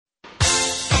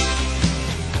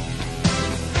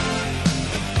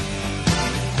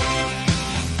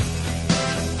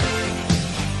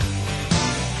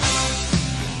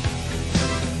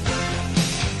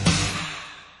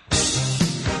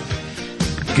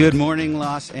Good morning,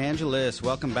 Los Angeles.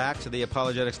 Welcome back to the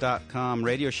Apologetics.com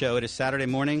radio show. It is Saturday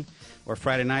morning or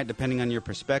Friday night, depending on your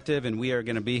perspective, and we are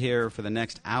going to be here for the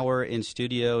next hour in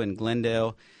studio in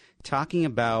Glendale talking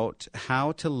about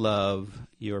how to love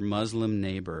your Muslim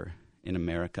neighbor in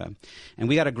America. And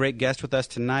we got a great guest with us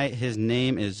tonight. His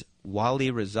name is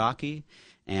Wally Razaki,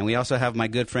 and we also have my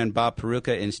good friend Bob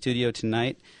Peruka in studio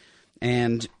tonight.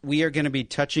 And we are going to be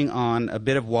touching on a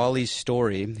bit of Wally's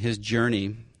story, his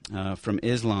journey from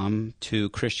Islam to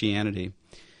Christianity.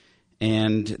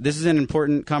 And this is an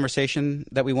important conversation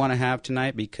that we want to have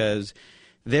tonight because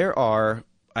there are,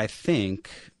 I think,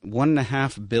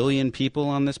 1.5 billion people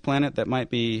on this planet that might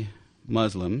be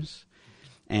Muslims.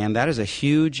 And that is a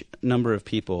huge number of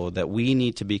people that we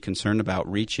need to be concerned about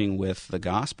reaching with the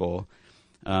gospel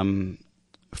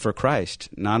for Christ,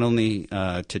 not only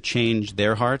to change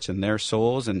their hearts and their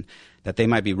souls and that they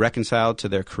might be reconciled to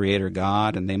their Creator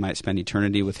God and they might spend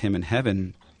eternity with Him in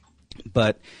heaven.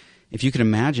 But if you can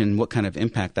imagine what kind of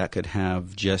impact that could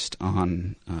have just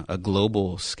on a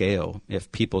global scale,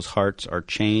 if people's hearts are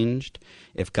changed,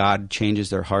 if God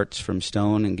changes their hearts from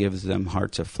stone and gives them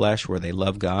hearts of flesh where they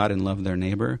love God and love their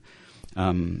neighbor,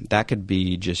 that could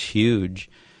be just huge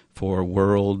for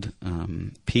world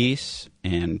peace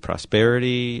and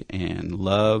prosperity and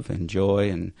love and joy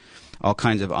and all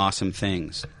kinds of awesome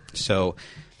things. So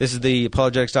this is the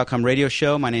Apologetics.com radio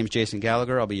show. My name is Jason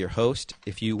Gallagher. I'll be your host.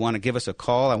 If you want to give us a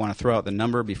call, I want to throw out the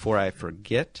number before I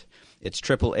forget. It's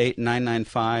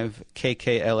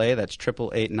 888-995-KKLA. That's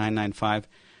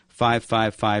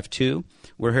 888-995-5552.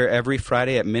 We're here every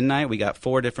Friday at midnight. We got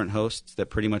 4 different hosts that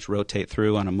pretty much rotate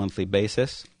through on a monthly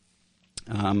basis.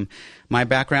 My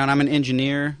background, I'm an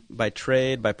engineer by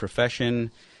trade, by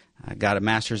profession. I got a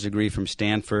master's degree from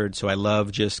Stanford, so I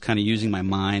love just kind of using my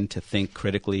mind to think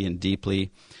critically and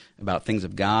deeply about things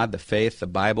of God, the faith, the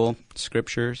Bible,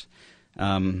 scriptures.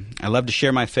 I love to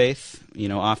share my faith,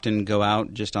 often go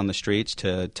out just on the streets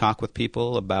to talk with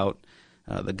people about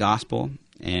the gospel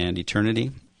and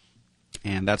eternity.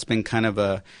 And that's been kind of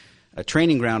a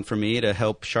training ground for me to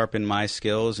help sharpen my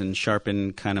skills and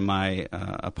sharpen kind of my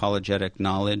apologetic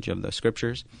knowledge of the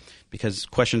scriptures, because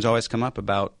questions always come up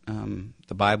about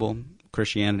the Bible,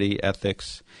 Christianity,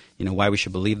 ethics, why we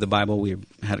should believe the Bible. We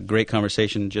had a great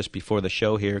conversation just before the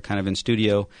show here, kind of in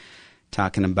studio,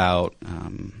 talking about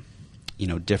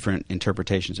different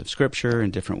interpretations of Scripture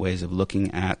and different ways of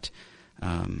looking at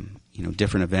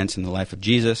different events in the life of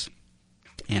Jesus.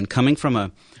 And coming from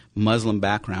a Muslim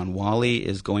background, Wally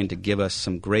is going to give us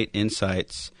some great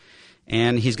insights,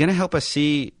 and he's going to help us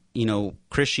see,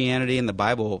 Christianity and the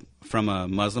Bible from a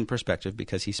Muslim perspective,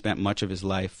 because he spent much of his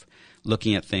life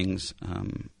looking at things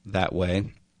that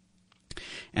way.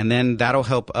 And then that'll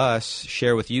help us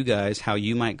share with you guys how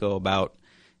you might go about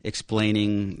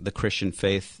explaining the Christian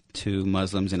faith to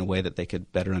Muslims in a way that they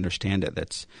could better understand it,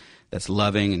 that's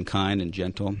loving and kind and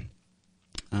gentle.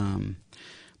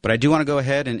 But I do want to go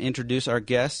ahead and introduce our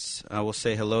guests. I will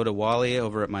say hello to Wally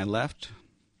over at my left.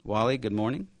 Wally, good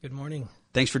morning. Good morning.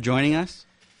 Thanks for joining us.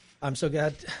 I'm so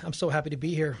glad. I'm so happy to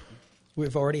be here.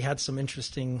 We've already had some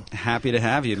interesting happy to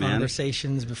have you,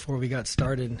 conversations before we got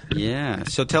started. Yeah.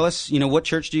 So tell us, what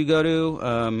church do you go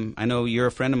to? I know you're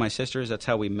a friend of my sister's. That's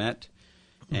how we met.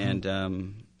 Mm-hmm. And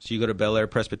so you go to Bel Air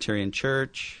Presbyterian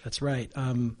Church. That's right.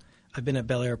 I've been at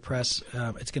Bel Air Pres.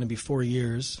 It's going to be 4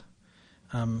 years.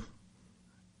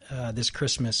 This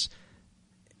Christmas,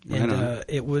 and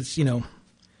it was,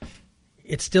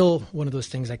 it's still one of those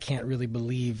things I can't really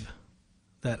believe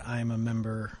that I'm a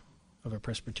member of a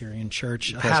Presbyterian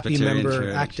church, a happy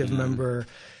member, active member.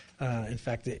 In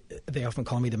fact, they often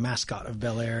call me the mascot of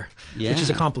Bel Air, which is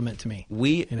a compliment to me.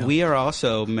 We are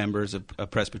also members of a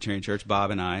Presbyterian church,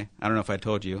 Bob and I. I don't know if I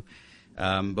told you,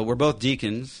 but we're both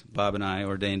deacons. Bob and I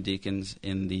ordained deacons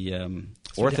in the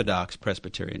Orthodox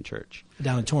Presbyterian Church.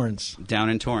 Down in Torrance. Down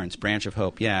in Torrance, Branch of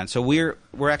Hope, yeah. And so we're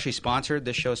actually sponsored.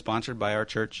 This show is sponsored by our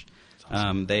church.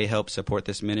 Awesome. They help support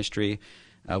this ministry.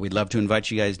 We'd love to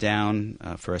invite you guys down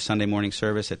for a Sunday morning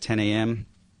service at 10 a.m.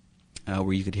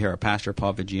 Where you could hear our pastor,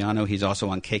 Paul Vigiano. He's also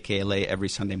on KKLA every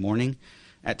Sunday morning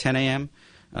at 10 a.m.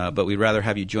 But we'd rather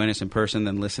have you join us in person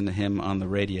than listen to him on the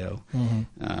radio.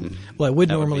 Mm-hmm. Well, I would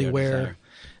normally wear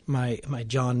my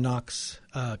John Knox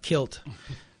kilt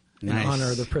in honor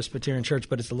of the Presbyterian Church,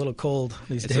 but it's a little cold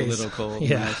these days. It's a little cold.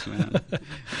 Yeah. Nice, man.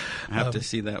 I have to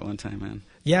see that one time, man.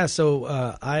 Yeah, so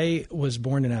I was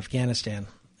born in Afghanistan,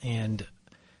 and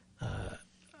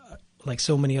like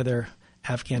so many other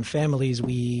Afghan families,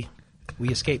 we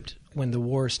escaped when the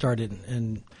war started,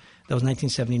 and that was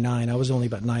 1979. I was only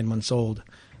about 9 months old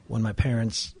when my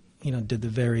parents, did the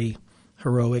very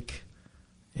heroic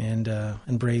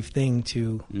and brave thing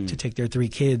to take their 3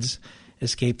 kids,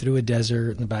 escape through a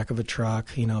desert in the back of a truck.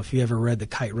 If you ever read The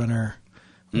Kite Runner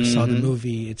or saw the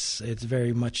movie, it's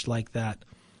very much like that.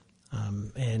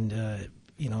 Our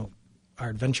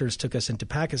adventures took us into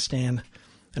Pakistan,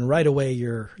 and right away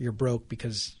you're broke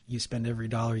because you spend every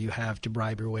dollar you have to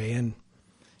bribe your way in.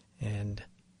 And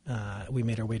we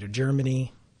made our way to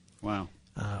Germany. Wow.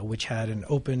 Which had an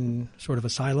open sort of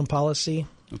asylum policy,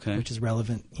 which is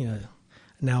relevant,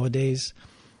 nowadays.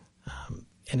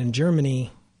 And in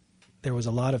Germany, there was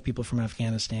a lot of people from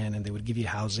Afghanistan, and they would give you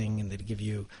housing, and they'd give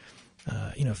you,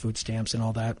 food stamps and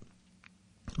all that.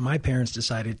 My parents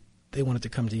decided they wanted to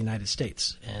come to the United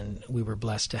States, and we were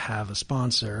blessed to have a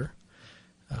sponsor,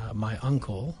 my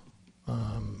uncle,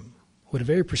 who had a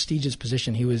very prestigious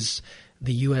position. He was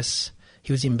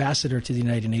the ambassador to the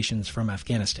United Nations from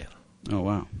Afghanistan. Oh,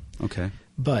 wow. Okay.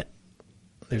 But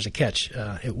there's a catch.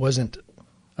 It wasn't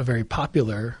a very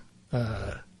popular,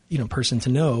 person to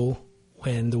know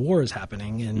when the war is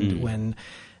happening and when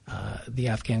the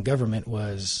Afghan government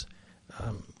was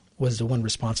the one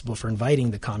responsible for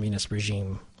inviting the communist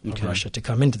regime of Russia to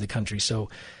come into the country. So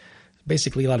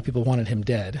basically a lot of people wanted him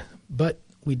dead. But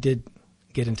we did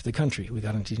get into the country. We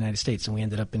got into the United States, and we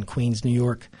ended up in Queens, New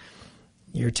York.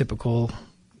 Your typical,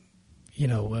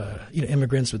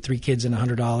 immigrants with 3 kids and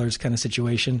 $100 kind of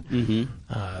situation.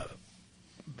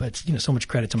 But so much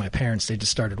credit to my parents. They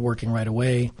just started working right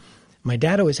away. My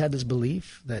dad always had this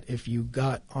belief that if you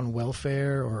got on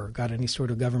welfare or got any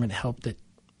sort of government help, that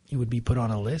you would be put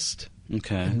on a list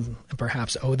and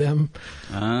perhaps owe them.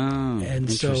 Oh, and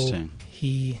interesting. So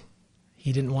he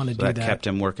didn't want to do that. That kept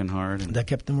him working hard. That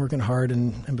kept him working hard,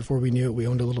 and before we knew it, we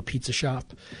owned a little pizza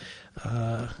shop.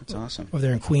 That's awesome. Over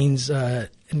there in Queens,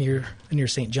 near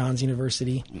St. John's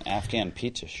University. An Afghan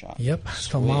pizza shop. Yep, it's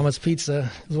called Mama's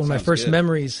Pizza. It was one of my first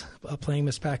memories, playing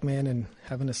Miss Pac-Man and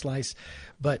having a slice.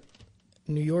 But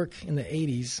New York in the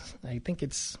 80s, I think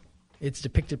it's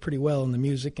depicted pretty well in the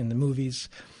music and the movies.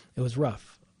 It was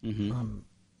rough.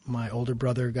 My older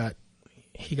brother got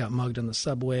mugged on the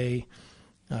subway.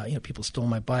 People stole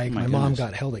my bike. My mom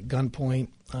got held at gunpoint.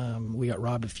 We got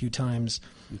robbed a few times.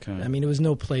 Okay. I mean, it was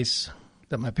no place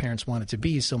that my parents wanted to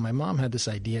be. So my mom had this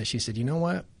idea. She said, you know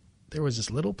what? There was this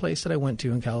little place that I went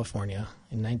to in California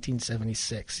in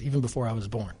 1976, even before I was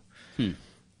born.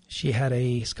 She had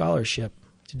a scholarship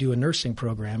to do a nursing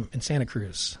program in Santa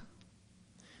Cruz,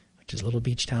 which is a little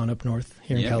beach town up north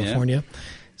here in California. Yeah.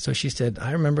 So she said,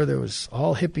 I remember there was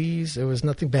all hippies. There was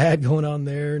nothing bad going on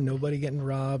there. Nobody getting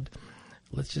robbed.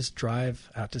 Let's just drive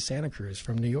out to Santa Cruz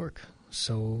from New York.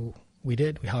 So we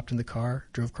did. We hopped in the car,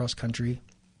 drove cross country.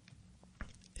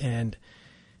 And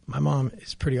my mom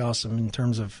is pretty awesome in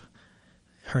terms of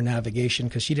her navigation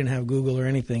because she didn't have Google or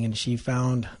anything, and she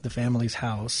found the family's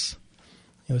house.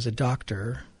 It was a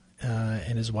doctor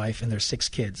and his wife and their 6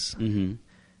 kids.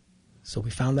 So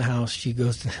we found the house. She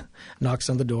goes, knocks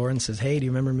on the door and says, hey, do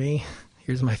you remember me?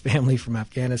 Here's my family from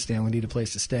Afghanistan. We need a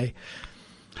place to stay.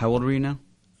 How old were you now?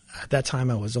 At that time,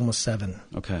 I was almost 7.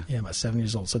 Okay. Yeah, about 7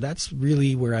 years old. So that's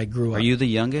really where I grew up. Are you the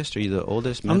youngest? Are you the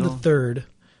oldest? Middle? I'm the third.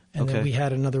 And then we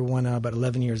had another one about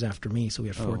 11 years after me. So we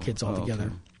had 4 kids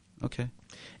altogether. Okay.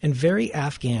 And very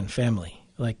Afghan family.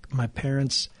 Like my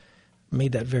parents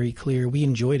made that very clear. We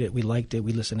enjoyed it. We liked it.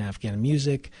 We listened to Afghan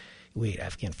music. We ate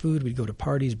Afghan food. We'd go to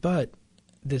parties. But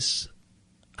this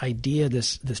idea,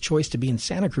 this choice to be in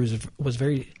Santa Cruz was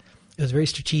very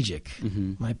strategic.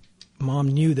 My mom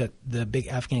knew that the big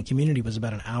Afghan community was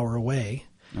about an hour away.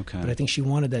 Okay. But I think she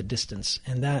wanted that distance.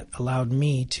 And that allowed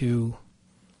me to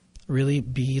really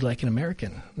be like an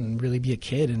American and really be a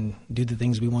kid and do the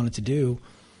things we wanted to do.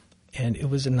 And it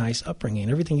was a nice upbringing,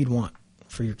 everything you'd want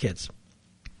for your kids.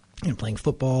 Playing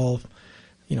football,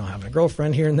 having a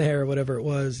girlfriend here and there, whatever it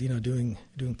was, doing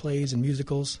plays and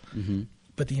musicals.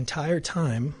 But the entire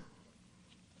time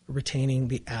retaining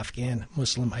the Afghan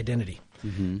Muslim identity.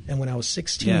 And when I was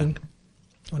 16,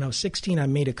 I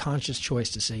made a conscious choice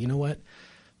to say, you know what?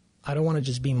 I don't want to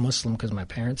just be Muslim because my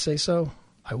parents say so.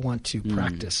 I want to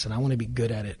practice, and I want to be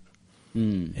good at it.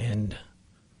 And,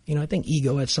 I think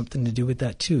ego has something to do with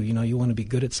that, too. You want to be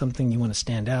good at something. You want to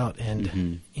stand out.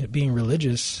 And, being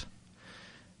religious,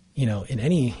 in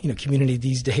any, community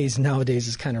these days, nowadays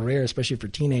is kind of rare, especially for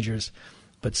teenagers.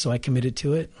 But so I committed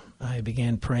to it. I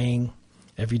began praying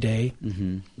every day.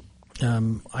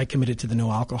 I committed to the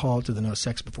no alcohol, to the no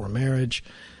sex before marriage,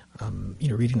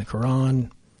 reading the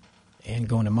Quran and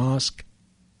going to mosque.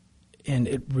 And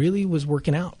it really was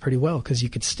working out pretty well because you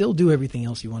could still do everything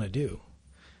else you want to do.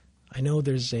 I know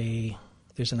there's an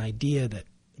idea that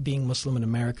being Muslim in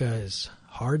America is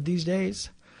hard these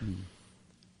days,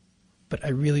 but I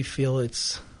really feel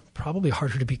it's probably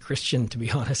harder to be Christian, to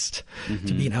be honest,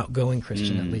 to be an outgoing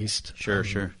Christian at least.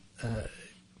 Sure.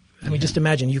 I mean, just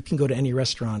imagine you can go to any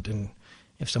restaurant, and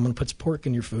if someone puts pork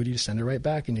in your food, you just send it right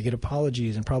back, and you get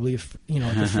apologies, and probably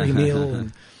like a free meal.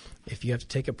 And if you have to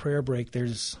take a prayer break,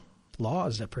 there's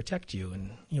laws that protect you.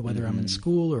 And whether I'm in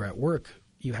school or at work,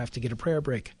 you have to get a prayer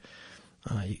break.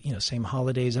 Same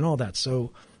holidays and all that.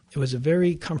 So it was a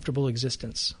very comfortable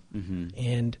existence.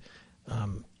 And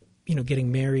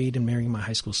getting married and marrying my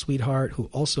high school sweetheart, who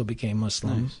also became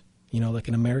Muslim. Nice. Like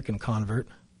an American convert.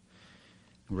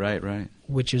 Right.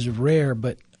 Which is rare,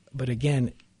 but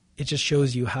again, it just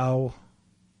shows you how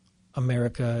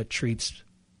America treats,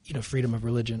 freedom of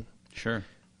religion. Sure.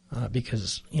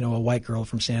 Because, a white girl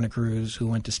from Santa Cruz who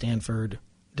went to Stanford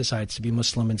decides to be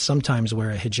Muslim and sometimes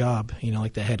wear a hijab,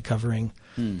 like the head covering.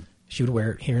 She would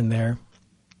wear it here and there.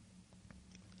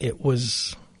 It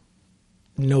was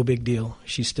no big deal.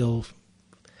 She still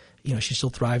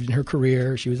thrived in her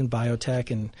career. She was in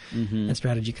biotech and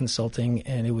strategy consulting,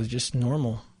 and it was just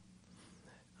normal.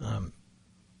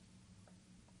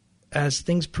 As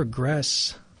things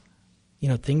progress,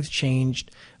 things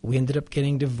changed. We ended up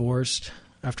getting divorced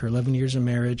after 11 years of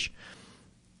marriage.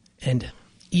 And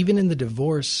even in the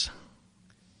divorce,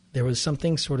 there was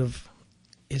something sort of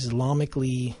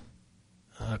Islamically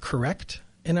correct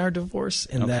in our divorce,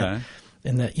 in that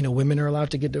women are allowed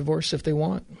to get divorced if they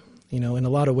want. In a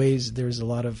lot of ways, there's a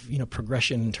lot of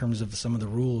progression in terms of some of the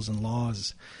rules and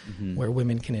laws where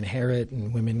women can inherit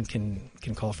and women can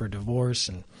call for divorce,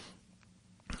 and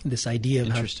this idea of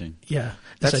interesting.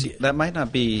 That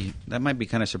might be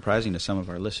kind of surprising to some of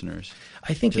our listeners.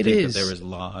 I think it is. That there is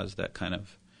laws that kind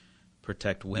of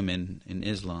protect women in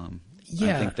Islam.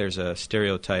 Yeah. I think there's a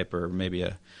stereotype or maybe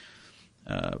a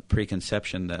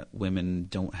preconception that women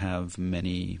don't have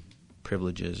many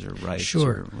privileges or rights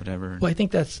or whatever. Well, I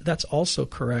think that's also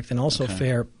correct and also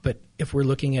fair. But if we're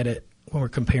looking at it when we're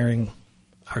comparing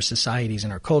our societies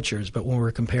and our cultures, but when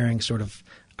we're comparing sort of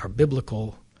our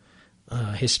biblical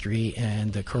history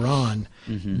and the Quran,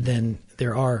 then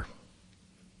there are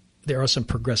some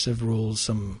progressive rules,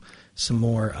 some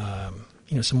more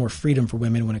some more freedom for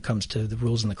women when it comes to the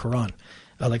rules in the Quran.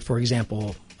 Like for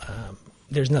example,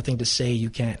 there's nothing to say you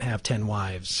can't have 10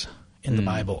 wives in the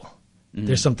Bible.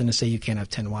 There's something to say you can't have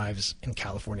 10 wives in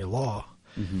California law.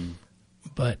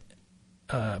 But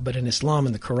in Islam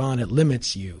and the Quran, it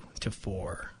limits you to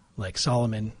 4. Like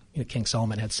Solomon, King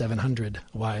Solomon had 700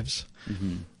 wives.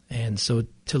 And so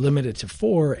to limit it to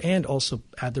 4 and also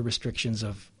add the restrictions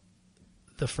of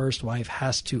the first wife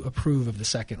has to approve of the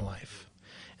second wife.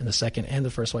 And the second and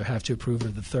the first wife have to approve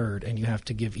of the third. And you have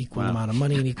to give equal amount of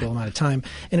money and equal amount of time.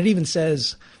 And it even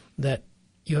says that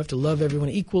you have to love everyone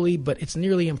equally, but it's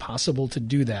nearly impossible to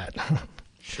do that.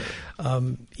 Sure.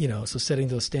 So setting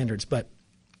those standards. But,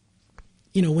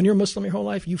 when you're Muslim your whole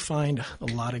life, you find a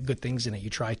lot of good things in it. You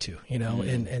try to,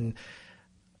 and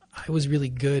I was really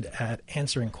good at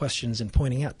answering questions and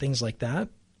pointing out things like that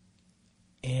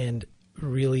and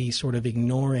really sort of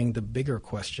ignoring the bigger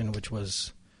question, which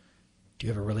was, do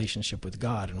you have a relationship with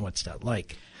God and what's that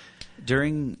like?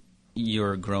 During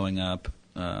your growing up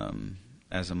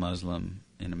as a Muslim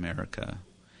in America,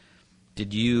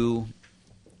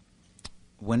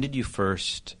 when did you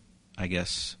first, I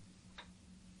guess,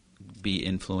 be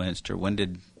influenced, or when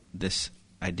did this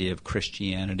idea of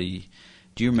Christianity,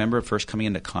 do you remember first coming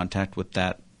into contact with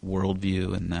that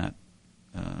worldview and that,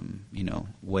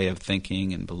 way of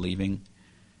thinking and believing?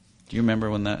 Do you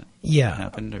remember when that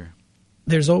happened? Or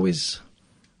there's always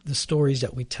the stories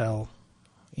that we tell,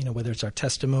 whether it's our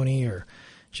testimony or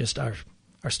just our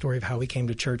story of how we came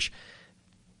to church.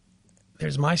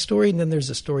 There's my story, and then there's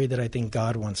a story that I think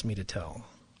God wants me to tell,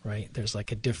 right? There's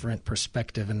like a different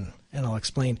perspective, and I'll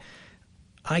explain.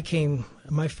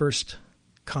 My first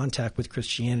contact with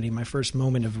Christianity, my first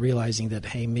moment of realizing that,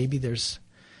 hey,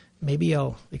 maybe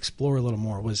I'll explore a little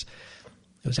more it was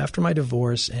after my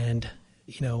divorce, and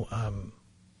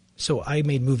so I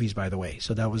made movies, by the way.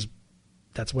 So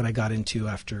that's what I got into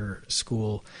after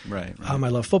school. Right. I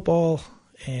love football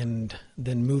and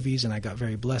then movies, and I got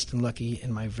very blessed and lucky.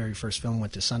 And my very first film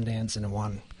went to Sundance, and it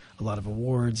won a lot of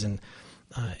awards, and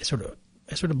it sort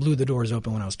of blew the doors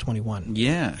open when I was 21.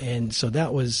 Yeah. And so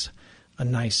that was a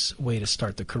nice way to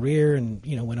start the career, and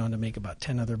went on to make about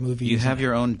 10 other movies. You have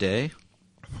your own day?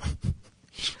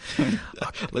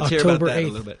 Let's hear about that a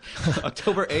little bit.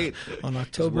 October 8th. On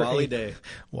October 8th. Wally Day.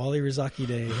 Wally Rizaki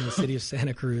Day in the city of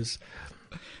Santa Cruz.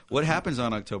 What happens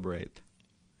on October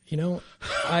 8th?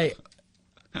 I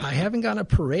haven't gotten a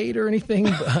parade or anything,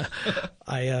 but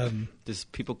Does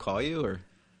people call you, or?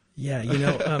 Yeah,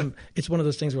 it's one of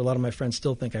those things where a lot of my friends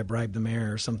still think I bribed the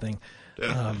mayor or something.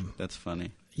 That's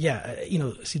funny.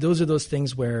 see, those are those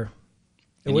things where.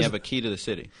 And you have a key to the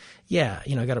city. Yeah,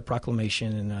 I got a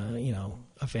proclamation and,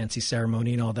 a fancy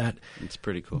ceremony and all that. It's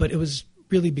pretty cool. But it was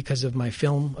really because of my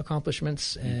film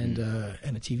accomplishments and a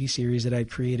TV series that I'd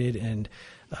created and,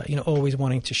 always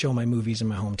wanting to show my movies in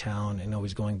my hometown and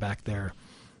always going back there.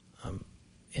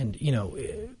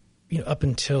 Up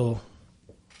until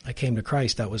I came to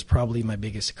Christ, that was probably my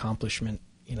biggest accomplishment,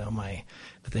 the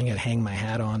thing I'd hang my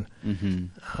hat on.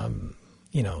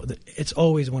 It's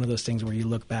always one of those things where you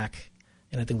look back.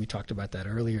 And I think we talked about that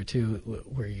earlier, too,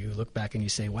 where you look back and you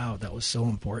say, wow, that was so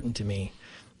important to me.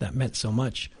 That meant so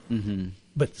much. Mm-hmm.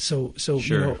 But so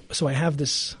I have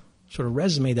this sort of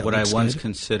resume that what looks I once good.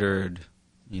 considered,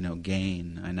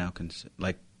 gain, I now consider,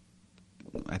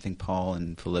 I think Paul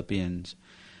in Philippians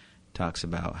talks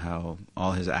about how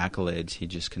all his accolades, he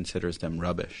just considers them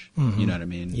rubbish. Mm-hmm. You know what I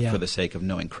mean? Yeah. For the sake of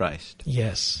knowing Christ.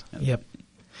 Yes. Yep.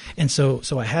 And so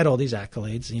I had all these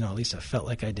accolades, at least I felt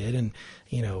like I did. And,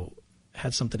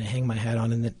 had something to hang my hat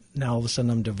on, and that now all of a sudden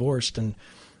I'm divorced, and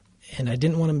I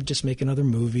didn't want to just make another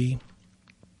movie,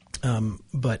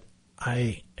 but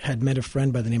I had met a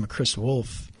friend by the name of Chris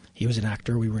Wolf. He was an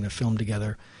actor. We were in a film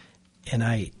together, and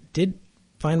I did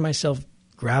find myself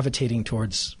gravitating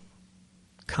towards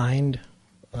kind,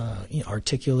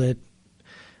 articulate,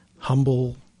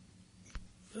 humble,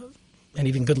 and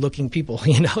even good-looking people,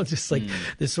 just like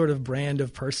this sort of brand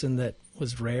of person that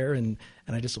was rare, and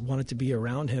I just wanted to be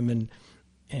around him.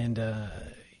 And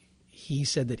he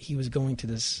said that he was going to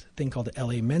this thing called the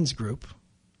LA Men's Group,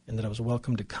 and that I was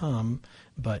welcome to come,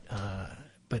 but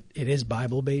it is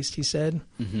Bible-based, he said.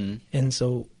 Mm-hmm. And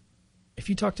so if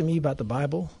you talk to me about the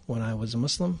Bible when I was a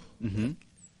Muslim,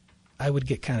 I would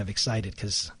get kind of excited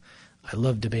because I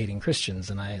love debating Christians,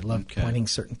 and I love pointing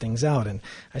certain things out. And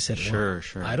I said, sure.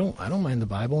 I don't mind the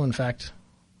Bible. In fact,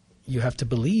 you have to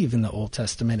believe in the Old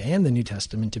Testament and the New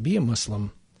Testament to be a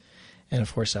Muslim. And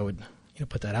of course, I would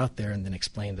put that out there and then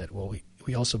explain that, well,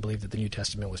 we also believe that the New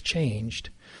Testament was changed.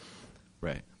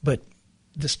 Right. But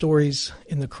the stories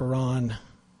in the Quran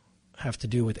have to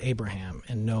do with Abraham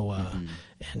and Noah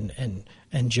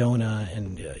and Jonah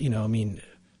and,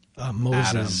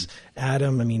 Moses,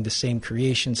 Adam. The same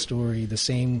creation story, the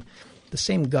same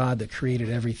God that created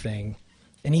everything,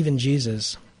 and even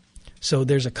Jesus. So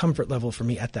there's a comfort level for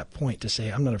me at that point to say,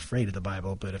 I'm not afraid of the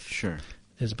Bible, but if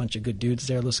there's a bunch of good dudes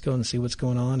there, let's go and see what's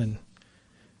going on.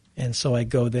 And so I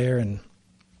go there, and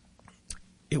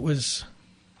it was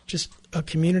just a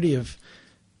community of,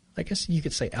 I guess you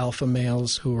could say, alpha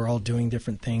males who were all doing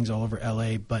different things all over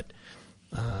LA, but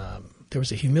there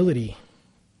was a humility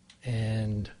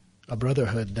and a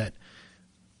brotherhood that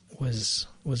was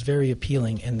very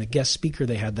appealing. And the guest speaker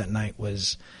they had that night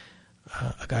was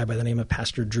a guy by the name of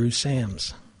Pastor Drew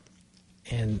Sams,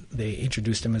 and they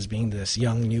introduced him as being this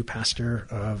young new pastor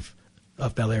of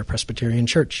Bel Air Presbyterian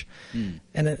Church.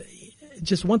 And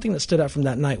just one thing that stood out from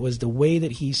that night was the way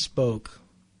that he spoke.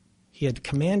 He had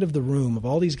command of the room of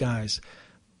all these guys,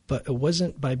 but it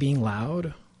wasn't by being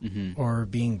loud or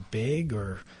being big,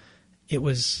 or it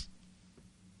was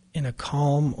in a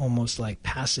calm, almost like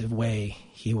passive way.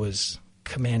 He was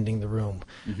commanding the room,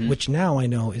 which now I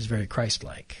know is very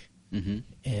Christ-like.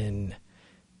 In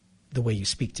the way you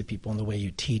speak to people and the way you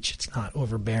teach. It's not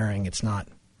overbearing. It's not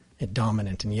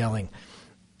dominant and yelling.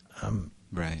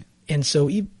 Right. And so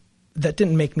that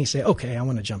didn't make me say, okay, I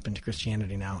want to jump into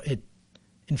Christianity now.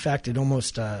 In fact, it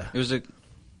almost... it was a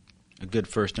good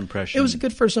first impression. It was a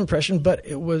good first impression, but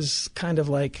it was kind of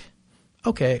like,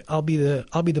 okay, I'll be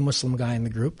the Muslim guy in the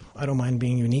group. I don't mind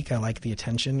being unique. I like the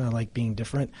attention. I like being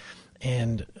different.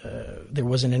 And there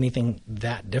wasn't anything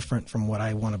that different from what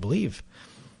I want to believe.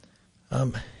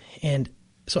 And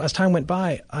so as time went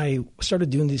by, I started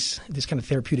doing these kind of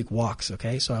therapeutic walks,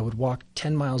 okay? So I would walk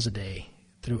 10 miles a day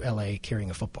through L.A. carrying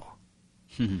a football.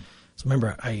 So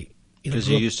remember, because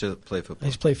you used to play football. I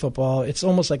used to play football. It's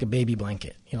almost like a baby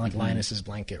blanket, like Linus's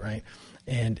blanket, right?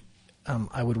 And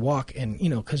I would walk, and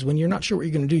because when you're not sure what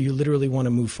you're going to do, you literally want to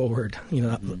move forward.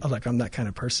 Like I'm that kind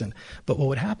of person. But what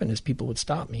would happen is people would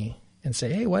stop me and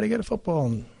say, "Hey, why do you get a football?"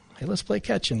 And hey, let's play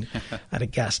catch. And at a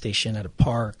gas station, at a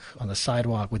park, on the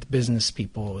sidewalk, with business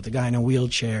people, with a guy in a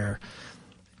wheelchair.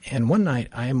 And one night,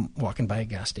 I am walking by a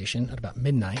gas station at about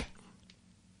midnight,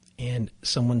 and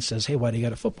someone says, "Hey, why do you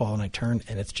got a football?" And I turn,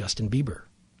 and it's Justin Bieber.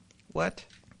 What?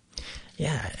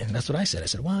 Yeah, and that's what I said. I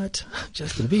said, "What?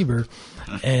 Justin Bieber?"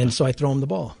 And so I throw him the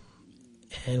ball,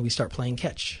 and we start playing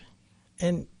catch.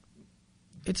 And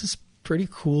it's a pretty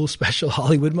cool, special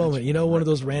Hollywood moment, one of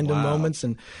those random moments,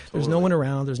 and there's no one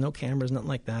around, there's no cameras, nothing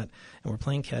like that, and we're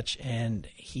playing catch, and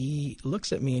he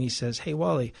looks at me and he says, "Hey,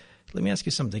 Wally, let me ask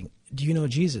you something. Do you know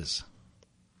Jesus?"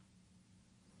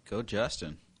 Go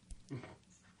Justin.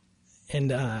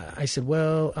 And I said,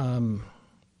 well, I'm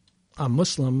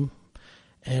Muslim,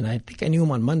 and I think I knew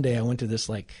him on Monday. I went to this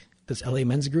LA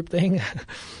men's group thing.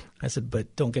 I said,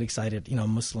 but don't get excited. You know,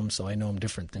 I'm Muslim, so I know I'm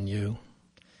different than you.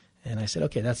 And I said,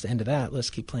 okay, that's the end of that. Let's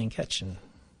keep playing catch and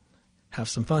have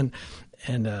some fun.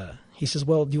 And he says,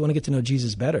 well, do you want to get to know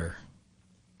Jesus better?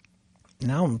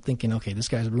 Now I'm thinking, okay, this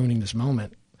guy's ruining this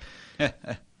moment.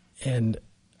 And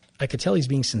I could tell he's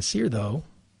being sincere, though.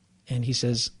 And he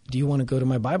says, do you want to go to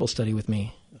my Bible study with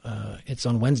me? It's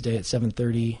on Wednesday at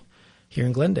 7:30 here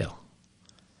in Glendale.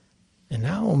 And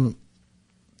now I'm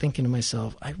thinking to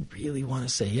myself, I really want to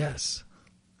say yes.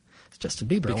 It's Justin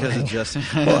Bieber. Because of Justin?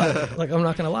 Well, I'm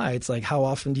not going to lie. It's like, how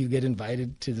often do you get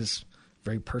invited to this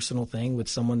very personal thing with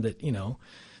someone that, you know,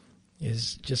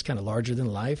 is just kind of larger than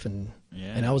life? And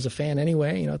I was a fan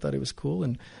anyway. You know, I thought it was cool.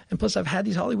 And plus, I've had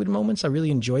these Hollywood moments. I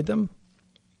really enjoyed them.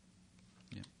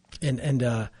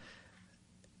 Yeah.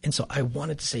 And so I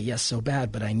wanted to say yes so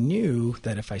bad, but I knew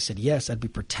that if I said yes, I'd be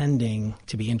pretending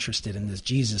to be interested in this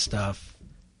Jesus stuff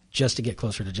just to get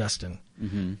closer to Justin.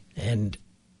 Mm-hmm. And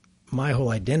my whole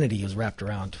identity was wrapped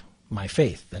around my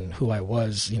faith and who I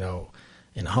was, you know,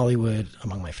 in Hollywood,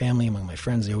 among my family, among my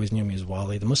friends. They always knew me as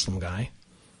Wally, the Muslim guy.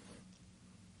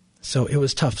 So it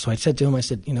was tough. So I said to him, I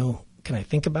said, you know, can I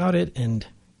think about it? And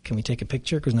can we take a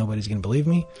picture? Because nobody's going to believe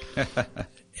me.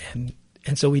 And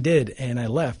so we did. And I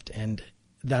left. And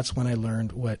that's when I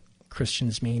learned what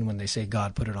Christians mean when they say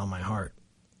God put it on my heart.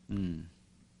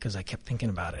 Because I kept thinking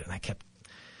about it, and I kept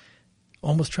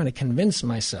almost trying to convince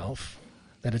myself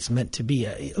that it's meant to be.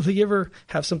 Do you ever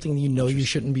have something you know you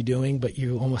shouldn't be doing, but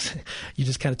you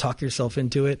just kind of talk yourself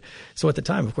into it? So at the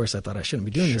time, of course, I thought I shouldn't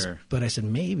be doing this, but I said,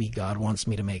 maybe God wants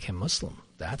me to make him Muslim.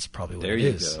 That's probably what it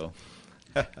is. There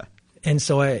you go. And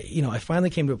so I finally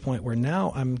came to a point where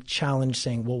now I'm challenged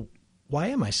saying, well, why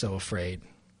am I so afraid?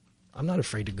 I'm not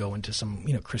afraid to go into some,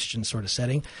 you know, Christian sort of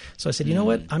setting. So I said, you know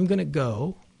what? I'm going to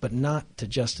go, but not to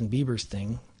Justin Bieber's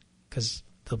thing, because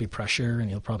there'll be pressure and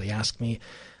he'll probably ask me.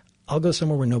 I'll go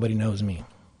somewhere where nobody knows me.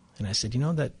 And I said, you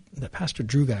know, that Pastor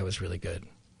Drew guy was really good.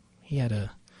 He had a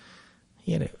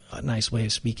nice way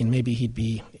of speaking. Maybe he'd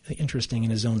be interesting in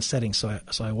his own setting. So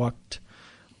I walked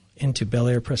into Bel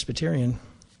Air Presbyterian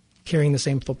carrying the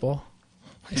same football.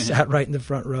 I sat right in the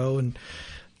front row, and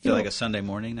like a Sunday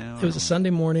morning now? It was a Sunday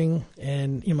morning,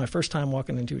 and my first time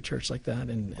walking into a church like that,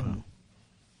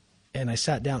 and I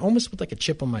sat down almost with like a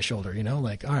chip on my shoulder,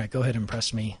 like, all right, go ahead and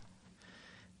impress me.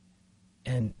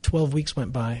 And 12 weeks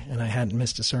went by, and I hadn't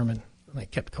missed a sermon. And I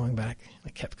kept going back.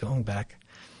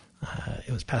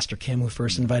 It was Pastor Kim who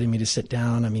first invited me to sit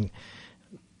down. I mean,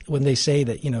 when they say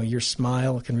that, your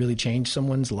smile can really change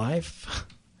someone's life,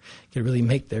 can really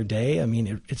make their day, I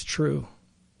mean, it's true.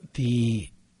 The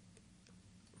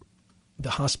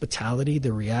hospitality,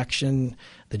 the reaction,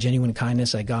 the genuine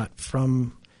kindness I got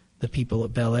from the people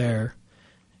at Bel Air,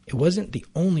 it wasn't the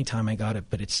only time I got it,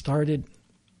 but it started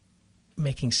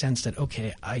making sense that,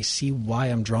 okay, I see why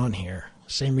I'm drawn here.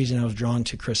 Same reason I was drawn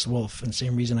to Chris Wolf, and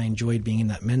same reason I enjoyed being in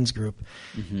that men's group.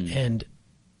 Mm-hmm. And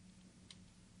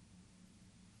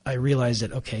I realized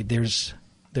that, okay, there's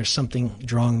something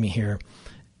drawing me here.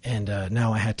 And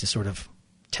now I had to sort of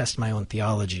test my own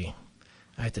theology.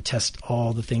 I had to test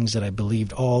all the things that I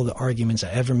believed, all the arguments I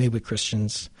ever made with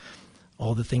Christians,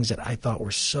 all the things that I thought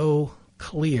were so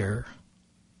clear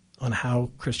on how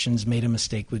Christians made a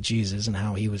mistake with Jesus and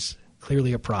how he was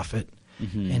clearly a prophet.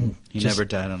 Mm-hmm. And he never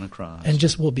died on a cross. And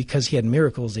because he had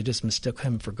miracles, they just mistook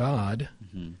him for God.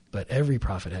 Mm-hmm. But every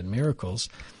prophet had miracles.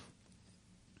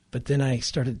 But then I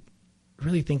started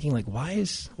really thinking, like, why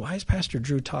is Pastor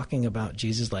Drew talking about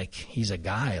Jesus like he's a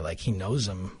guy, like he knows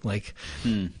him? Like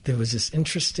there was this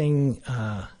interesting,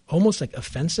 almost like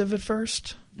offensive at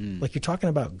first. Like you're talking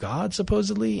about God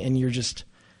supposedly, and you're just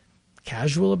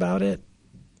casual about it.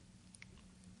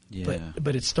 Yeah.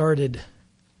 But it started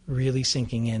really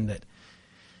sinking in that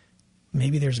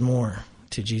maybe there's more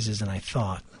to Jesus than I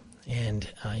thought. And,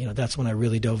 that's when I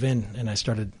really dove in, and I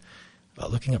started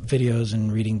looking up videos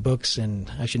and reading books.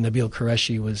 And actually, Nabil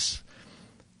Qureshi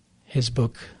his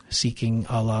book, Seeking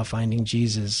Allah, Finding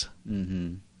Jesus,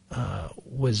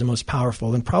 was the most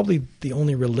powerful and probably the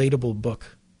only relatable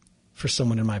book for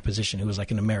someone in my position who was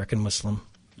like an American Muslim.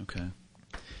 Okay.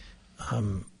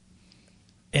 And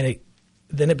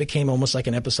then it became almost like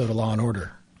an episode of Law and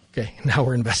Order. Okay, now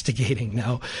we're investigating.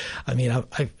 Now, I mean,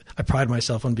 I pride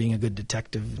myself on being a good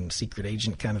detective and secret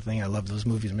agent kind of thing. I love those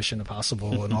movies, Mission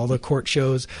Impossible and all the court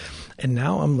shows. And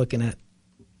now I'm looking at,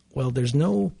 well, there's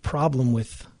no problem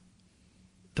with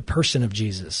the person of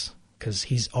Jesus because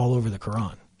he's all over the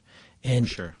Quran. And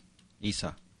sure,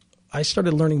 Isa. I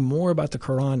started learning more about the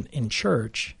Quran in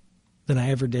church than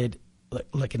I ever did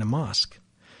like in a mosque.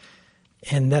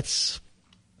 And that's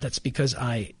because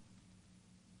I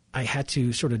had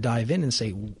to sort of dive in and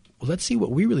say, well, let's see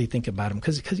what we really think about him.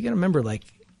 Because you got to remember, like,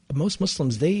 most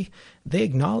Muslims, they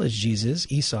acknowledge Jesus,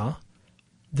 Isa,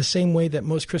 the same way that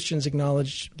most Christians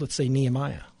acknowledge, let's say,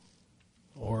 Nehemiah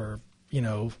or,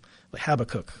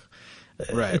 Habakkuk.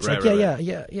 It's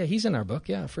yeah, he's in our book.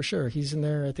 Yeah, for sure. He's in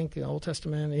there, I think, the Old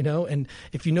Testament, and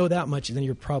if you know that much, then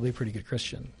you're probably a pretty good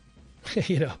Christian,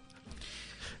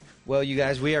 Well, you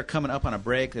guys, we are coming up on a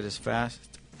break that is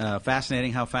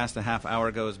fascinating how fast the half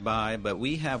hour goes by, but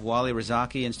we have Wally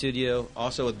Razaki in studio,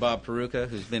 also with Bob Peruka,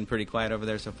 who's been pretty quiet over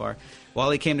there so far.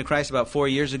 Wally came to Christ about 4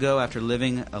 years ago after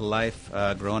living a life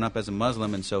growing up as a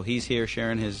Muslim, and so he's here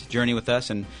sharing his journey with us,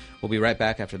 and we'll be right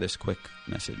back after this quick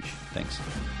message. Thanks.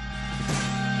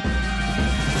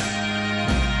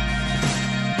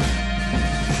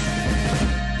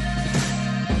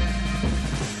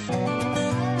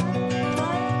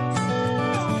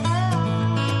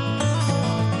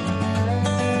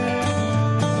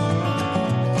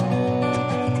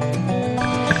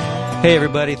 Hey,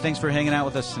 everybody. Thanks for hanging out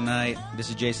with us tonight. This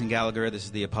is Jason Gallagher. This is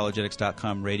the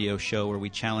Apologetics.com radio show where we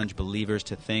challenge believers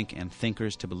to think and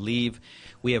thinkers to believe.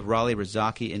 We have Wally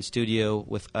Razaki in studio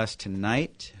with us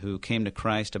tonight, who came to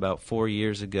Christ about 4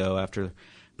 years ago after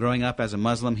growing up as a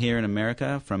Muslim here in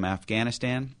America from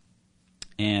Afghanistan.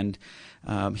 And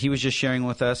he was just sharing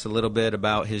with us a little bit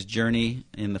about his journey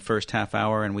in the first half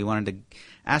hour, and we wanted to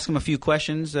ask him a few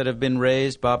questions that have been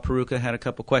raised. Bob Peruka had a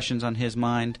couple questions on his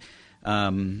mind.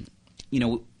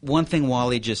 One thing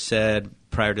Wally just said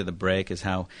prior to the break is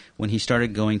how when he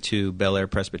started going to Bel Air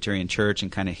Presbyterian Church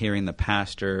and kind of hearing the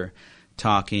pastor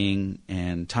talking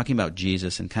about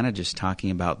Jesus and kind of just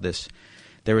talking about this,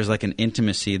 there was like an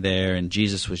intimacy there, and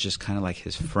Jesus was just kind of like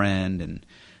his friend and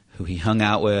who he hung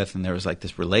out with, and there was like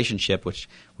this relationship which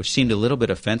seemed a little bit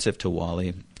offensive to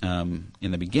Wally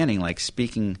in the beginning, like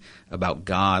speaking about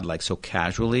God like so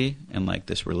casually and like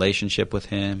this relationship with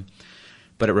him.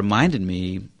 But it reminded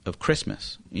me of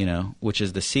Christmas, which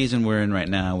is the season we're in right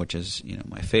now, which is,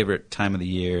 my favorite time of the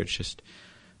year. It's just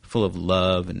full of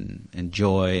love and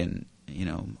joy and,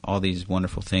 all these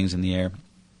wonderful things in the air.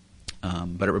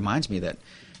 But it reminds me that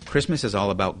Christmas is all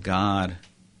about God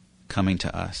coming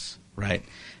to us, right?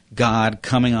 God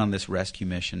coming on this rescue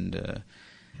mission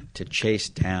to chase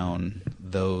down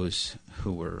those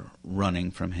who were running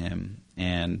from him.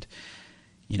 And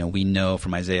we know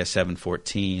from Isaiah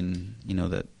 7:14,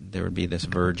 that there would be this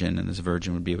virgin, and this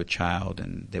virgin would be with child,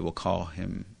 and they will call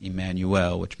him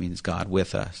Emmanuel, which means God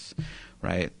with us,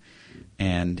 right?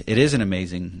 And it is an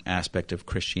amazing aspect of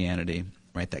Christianity,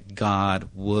 right, that God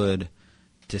would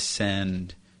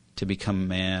descend to become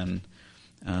man,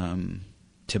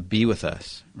 to be with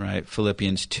us, right?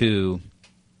 Philippians 2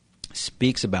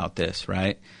 speaks about this,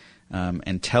 right?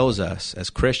 And tells us as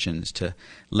Christians to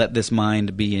let this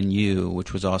mind be in you,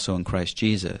 which was also in Christ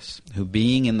Jesus, who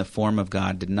being in the form of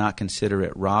God did not consider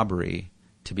it robbery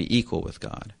to be equal with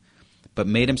God, but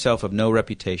made himself of no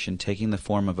reputation, taking the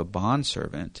form of a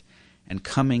bondservant and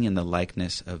coming in the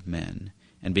likeness of men.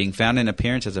 And being found in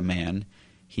appearance as a man,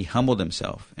 he humbled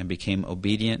himself and became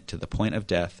obedient to the point of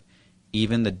death,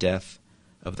 even the death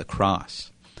of the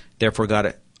cross. Therefore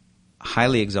God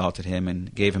highly exalted him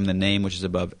and gave him the name which is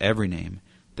above every name,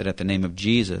 that at the name of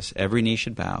Jesus every knee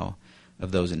should bow,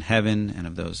 of those in heaven and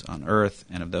of those on earth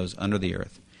and of those under the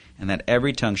earth, and that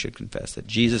every tongue should confess that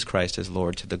Jesus Christ is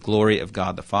Lord, to the glory of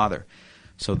God the Father.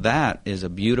 So that is a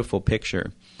beautiful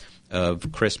picture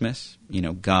of Christmas,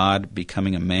 God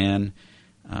becoming a man,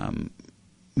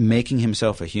 making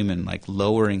himself a human, like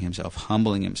lowering himself,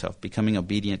 humbling himself, becoming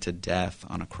obedient to death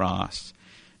on a cross,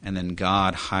 and then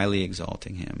God highly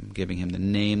exalting him, giving him the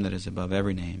name that is above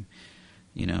every name,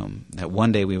 that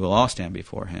one day we will all stand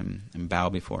before him and bow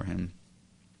before him.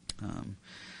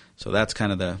 So that's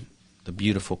kind of the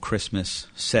beautiful Christmas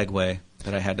segue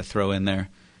that I had to throw in there.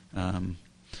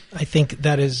 I think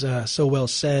that is so well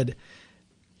said,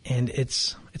 and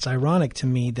it's ironic to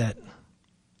me that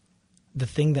the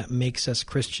thing that makes us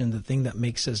Christian, the thing that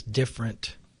makes us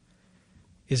different,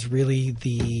 is really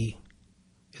the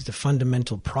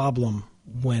fundamental problem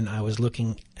when I was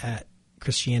looking at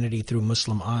Christianity through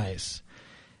Muslim eyes.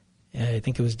 I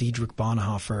think it was Dietrich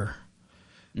Bonhoeffer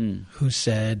who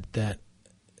said that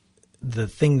the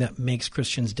thing that makes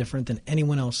Christians different than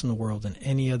anyone else in the world, and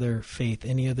any other faith,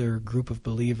 any other group of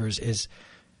believers, is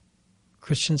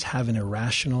Christians have an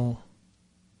irrational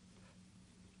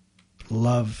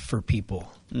love for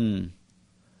people. A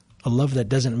love that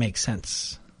doesn't make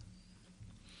sense.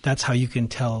 That's how you can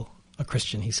tell a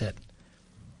Christian, he said,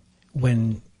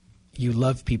 when you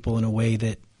love people in a way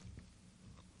that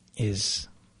is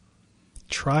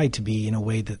try to be in a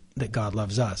way that God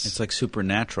loves us. It's like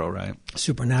supernatural, right?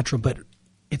 Supernatural, but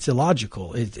it's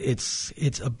illogical. It's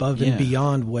above and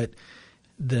beyond what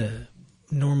the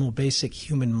normal, basic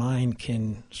human mind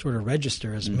can sort of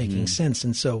register as making sense.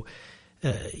 And so,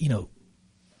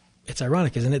 it's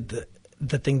ironic, isn't it?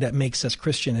 The thing that makes us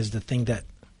Christian is the thing that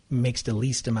makes the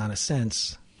least amount of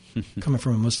sense coming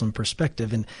from a Muslim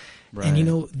perspective. And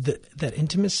that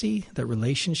intimacy, that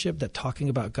relationship, that talking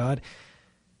about God,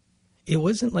 it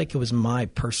wasn't like it was my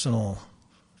personal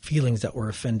feelings that were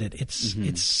offended.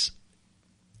 It's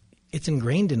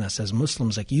ingrained in us as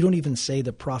Muslims. Like, you don't even say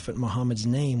the Prophet Muhammad's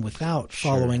name without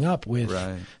following up with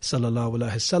Sallallahu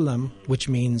Alaihi Wasallam, which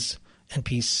means, and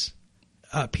peace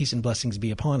and blessings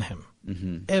be upon him,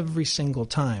 every single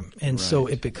time. And so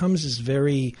it becomes this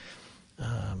very,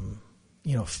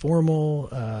 formal,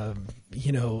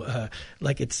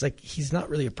 like it's like he's not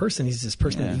really a person. He's this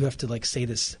person that you have to like say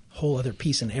this whole other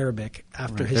piece in Arabic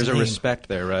after his name. There's a respect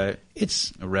there, right?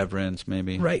 It's a reverence,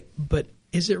 maybe. Right, but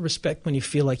is it respect when you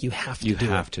feel like you have to do it? You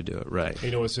have to do it, right.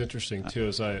 You know, what's interesting, too,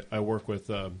 is I work with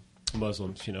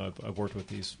Muslims. You know, I've worked with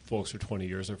these folks for 20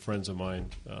 years. They're friends of mine.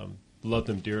 Love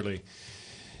them dearly.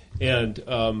 And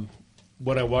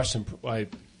when I watch them,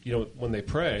 when they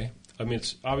pray, I mean,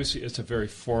 it's a very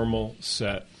formal,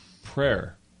 set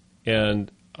prayer.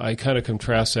 And I kind of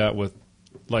contrast that with,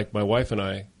 like, my wife and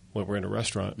I, when we're in a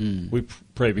restaurant, we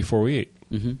pray before we eat.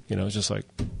 You know, it's just like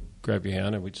grab your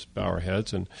hand and we just bow our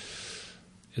heads, and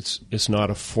it's not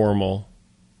a formal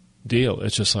deal.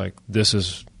 It's just like, this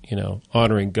is,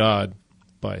 honoring God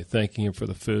by thanking him for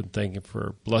the food, thanking him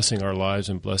for blessing our lives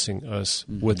and blessing us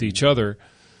with each other.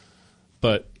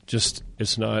 But it's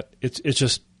informal,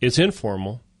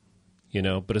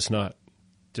 but it's not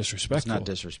disrespectful. It's not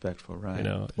disrespectful, right.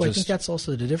 Well, I think that's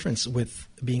also the difference with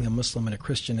being a Muslim and a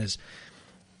Christian is,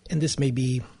 and this may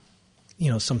be,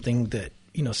 something that,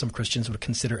 some Christians would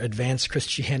consider advanced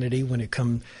Christianity when it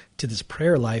comes to this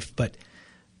prayer life, but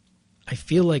I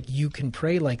feel like you can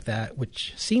pray like that,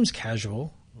 which seems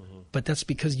casual, but that's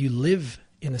because you live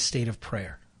in a state of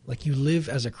prayer. Like, you live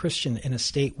as a Christian in a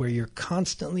state where you're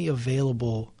constantly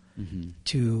available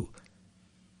to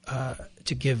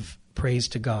give praise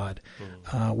to God.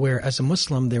 Where as a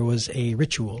Muslim, there was a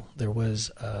ritual. There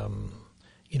was,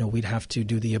 we'd have to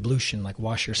do the ablution, like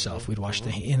wash yourself. We'd wash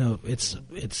it's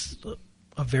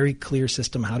a very clear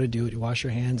system how to do it. You wash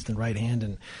your hands, then right hand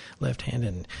and left hand,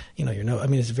 and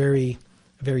it's very,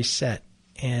 very set.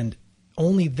 And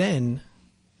only then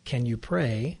can you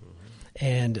pray.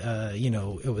 And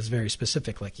it was very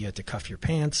specific. Like, you had to cuff your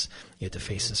pants, you had to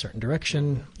face a certain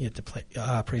direction, you had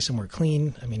to pray somewhere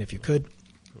clean. I mean, if you could.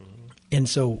 And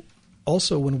so,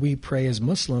 also when we pray as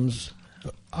Muslims,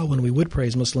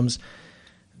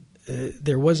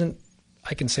 there wasn't,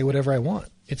 I can say whatever I want.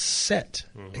 It's set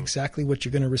exactly what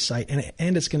you're going to recite,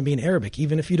 and it's going to be in Arabic,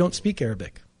 even if you don't speak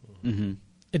Arabic.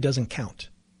 It doesn't count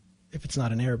if it's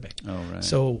not in Arabic. Oh, right.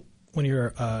 So when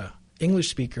you're English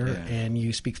speaker and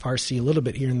you speak Farsi a little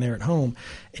bit here and there at home,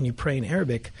 and you pray in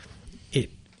Arabic,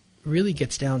 it really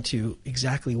gets down to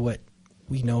exactly what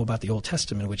we know about the Old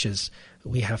Testament, which is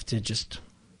we have to just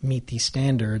meet these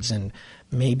standards. And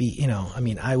maybe,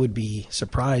 I would be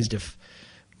surprised if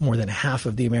more than half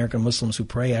of the American Muslims who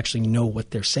pray actually know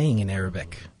what they're saying in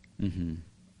Arabic.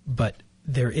 But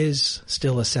there is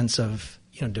still a sense of,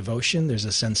 devotion. There's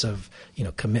a sense of,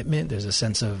 commitment. There's a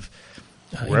sense of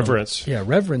reverence.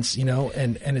 Reverence,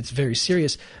 and it's very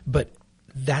serious. But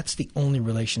that's the only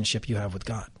relationship you have with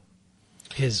God,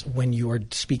 is when you are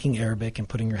speaking Arabic and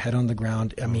putting your head on the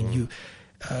ground. I mean,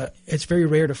 it's very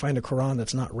rare to find a Quran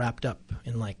that's not wrapped up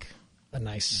in like a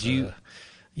nice,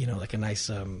 like a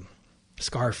nice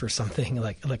scarf or something,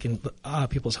 like in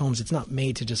people's homes. It's not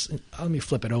made to just, let me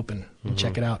flip it open and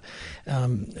check it out.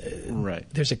 Right.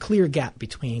 There's a clear gap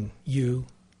between you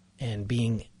and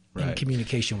being in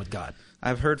communication with God.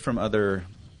 I've heard from other,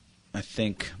 I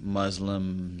think,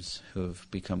 Muslims who have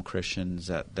become Christians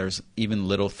that there's even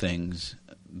little things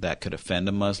that could offend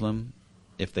a Muslim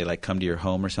if they come to your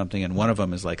home or something. And one of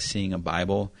them is seeing a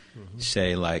Bible,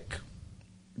 say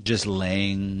just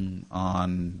laying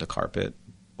on the carpet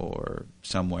or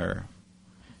somewhere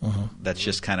that's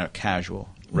just kind of casual,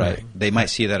 right? They might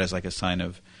see that as a sign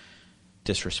of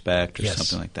disrespect or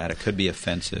something like that. It could be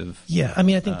offensive. Yeah, I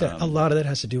mean, I think that a lot of that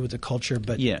has to do with the culture,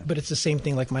 but it's the same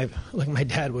thing. Like my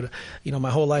dad would,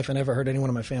 my whole life I never heard anyone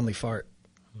in my family fart.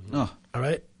 Oh, all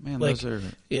right, man, those are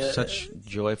such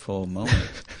joyful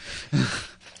moments.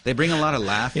 They bring a lot of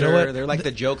laughter. You know what? They're like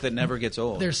the joke that never gets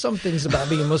old. There's some things about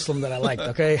being Muslim that I like,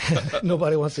 okay?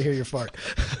 Nobody wants to hear your fart.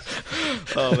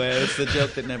 Oh, man, it's the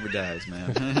joke that never dies,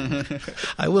 man.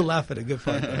 I will laugh at a good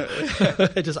part.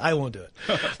 I won't do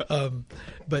it.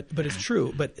 But it's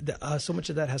true. But so much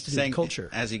of that has to do with culture.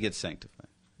 As he gets sanctified.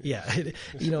 Yeah.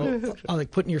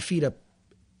 Like putting your feet up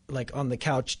like on the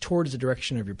couch towards the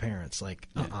direction of your parents. Like,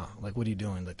 like, what are you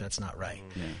doing? Like, that's not right.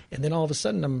 Yeah. And then all of a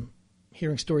sudden I'm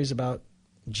hearing stories about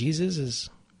Jesus is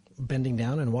bending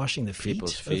down and washing the feet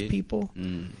of people.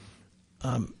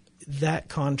 That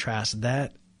contrast,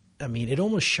 it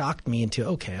almost shocked me into,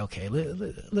 okay,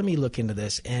 let me look into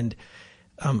this. And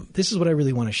this is what I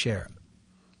really want to share.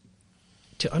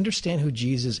 To understand who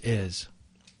Jesus is,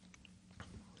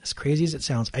 as crazy as it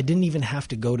sounds, I didn't even have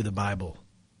to go to the Bible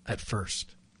at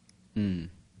first.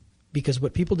 Because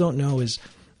what people don't know is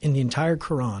in the entire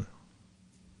Quran,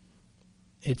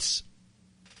 it's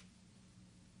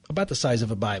about the size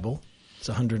of a Bible. It's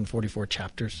 144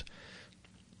 chapters.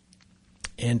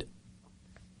 And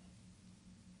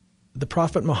the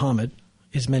Prophet Muhammad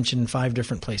is mentioned in 5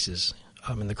 different places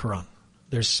in the Quran.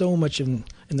 There's so much in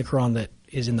the Quran that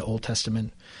is in the Old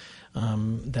Testament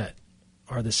that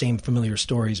are the same familiar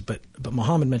stories, but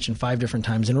Muhammad mentioned 5 different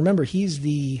times. And remember, he's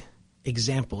the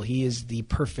example. He is the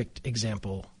perfect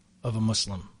example of a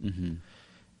Muslim. Mm-hmm.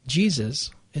 Jesus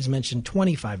is mentioned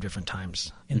 25 different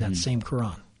times in that same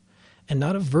Quran. And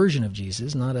not a version of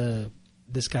Jesus,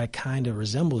 this guy kind of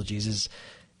resembles Jesus,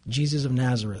 Jesus of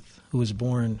Nazareth, who was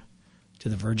born to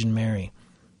the Virgin Mary.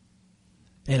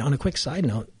 And on a quick side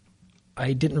note,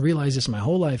 I didn't realize this my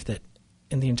whole life, that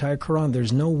in the entire Quran,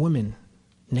 there's no woman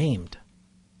named.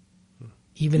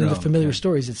 Even in the familiar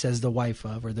stories, it says the wife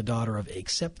of or the daughter of,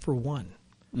 except for one,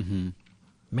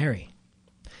 Mary.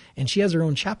 And she has her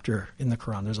own chapter in the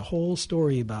Quran. There's a whole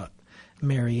story about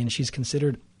Mary, and she's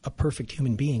considered a perfect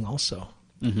human being also.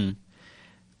 Mm-hmm.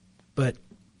 But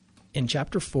in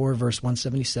chapter 4, verse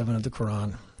 177 of the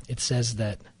Quran, it says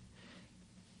that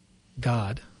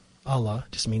God, Allah,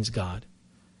 just means God.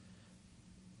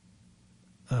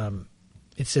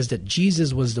 It says that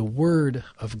Jesus was the Word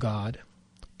of God,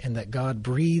 and that God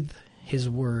breathed His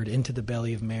Word into the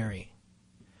belly of Mary,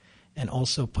 and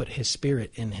also put His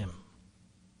Spirit in him.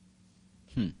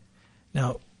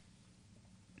 Now,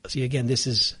 see, again, this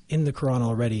is in the Quran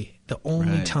already. The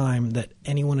only time that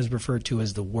anyone is referred to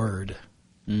as the Word.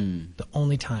 The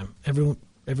only time.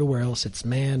 Everywhere else, it's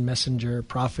man, messenger,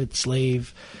 prophet,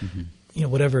 slave,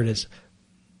 whatever it is.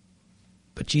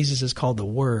 But Jesus is called the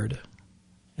Word.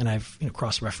 And I've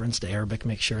cross-referenced the Arabic,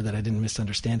 make sure that I didn't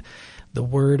misunderstand. The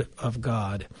Word of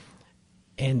God.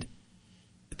 And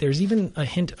there's even a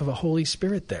hint of a Holy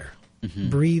Spirit there.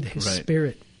 Breathe His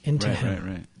Spirit into him.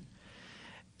 Right.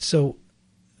 So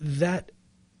that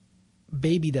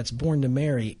baby that's born to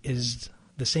Mary is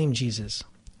the same Jesus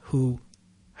who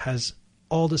has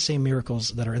all the same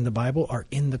miracles that are in the Bible are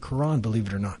in the Quran, believe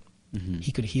it or not.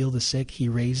 He could heal the sick. He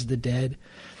raised the dead.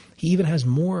 He even has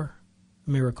more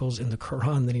miracles in the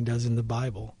Quran than he does in the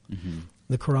Bible.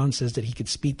 The Quran says that he could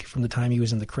speak from the time he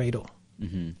was in the cradle.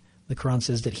 The Quran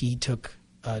says that he took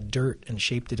dirt and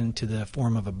shaped it into the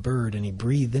form of a bird, and he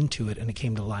breathed into it, and it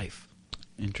came to life.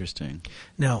 Interesting.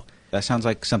 Now, that sounds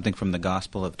like something from the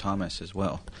Gospel of Thomas as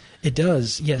well. It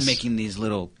does, yes. Making these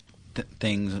little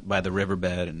things by the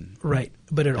riverbed. And right,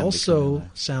 but it also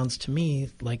sounds to me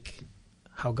like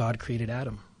how God created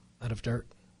Adam out of dirt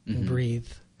and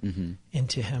breathed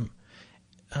into him.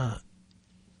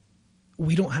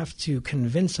 We don't have to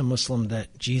convince a Muslim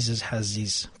that Jesus has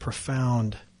these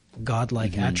profound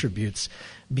godlike attributes,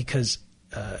 because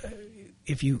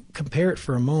if you compare it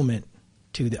for a moment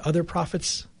to the other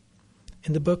prophets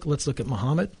in the book, let's look at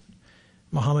Muhammad.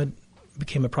 Muhammad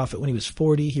became a prophet when he was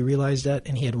 40. He realized that,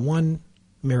 and he had one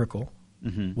miracle,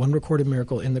 one recorded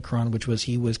miracle in the Quran, which was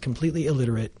he was completely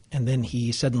illiterate, and then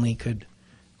he suddenly could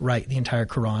write the entire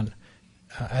Quran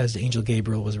as the angel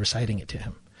Gabriel was reciting it to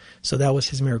him. So that was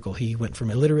his miracle. He went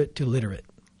from illiterate to literate.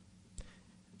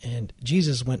 And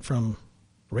Jesus went from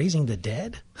raising the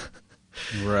dead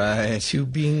to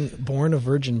being born of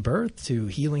virgin birth, to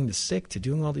healing the sick, to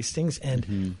doing all these things.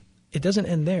 And it doesn't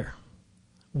end there.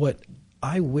 What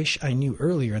I wish I knew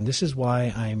earlier, and this is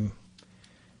why I'm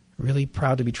really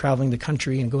proud to be traveling the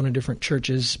country and going to different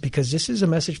churches, because this is a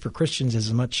message for Christians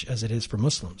as much as it is for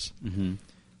Muslims.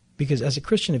 Because as a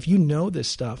Christian, if you know this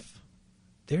stuff,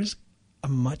 there's a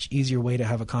much easier way to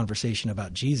have a conversation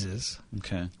about Jesus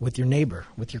with your neighbor,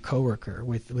 with your coworker,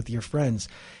 with your friends.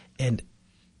 And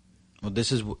well,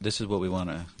 this is what we want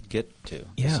to get to.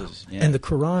 Yeah. And the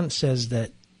Quran says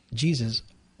that Jesus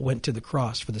went to the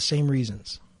cross for the same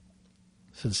reasons,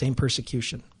 for the same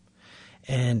persecution.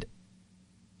 And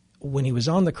when he was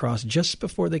on the cross, just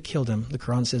before they killed him, the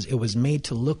Quran says it was made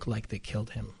to look like they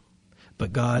killed him.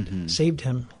 But God saved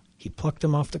him. He plucked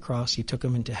him off the cross. He took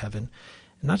him into heaven.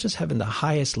 And not just heaven, the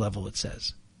highest level, it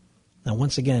says. Now,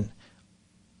 once again,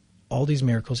 all these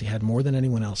miracles, he had more than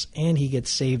anyone else. And he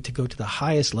gets saved to go to the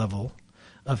highest level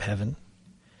of heaven,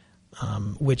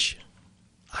 which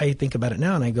I think about it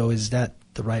now and I go, is that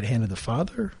the right hand of the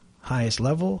Father? Highest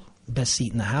level? Best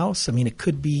seat in the house? I mean, it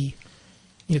could be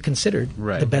considered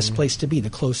the best place to be,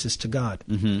 the closest to God.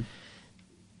 And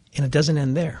it doesn't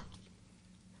end there.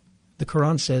 The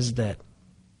Quran says that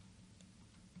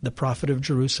the prophet of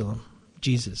Jerusalem,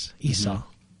 Jesus, Isa,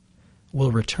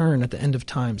 will return at the end of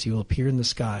times. He will appear in the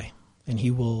sky, and he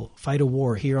will fight a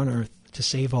war here on earth to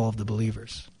save all of the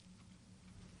believers.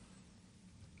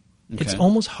 Okay. It's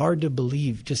almost hard to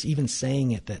believe, just even saying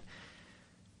it, that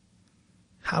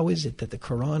how is it that the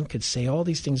Quran could say all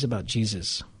these things about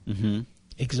Jesus,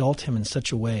 exalt him in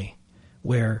such a way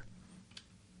where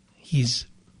he's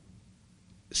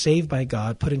saved by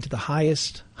God, put into the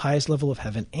highest level of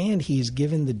heaven, and he's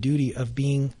given the duty of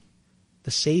being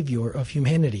the savior of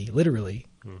humanity, literally.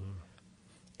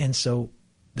 And so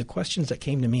the questions that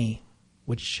came to me,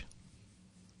 which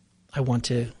I want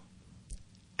to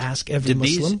ask every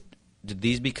Muslim. Did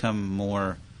these become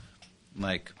more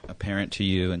like apparent to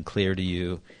you and clear to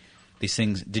you? These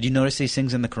things, did you notice these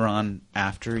things in the Quran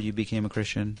after you became a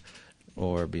Christian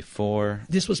or before?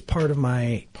 This was part of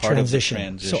my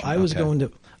transition. So I was going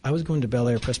to Bel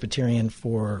Air Presbyterian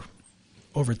for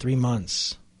over 3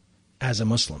 months as a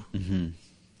Muslim.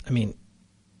 I mean,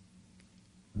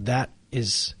 that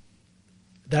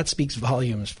speaks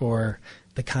volumes for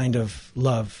the kind of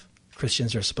love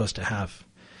Christians are supposed to have.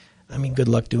 I mean, good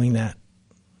luck doing that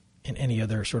in any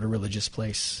other sort of religious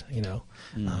place,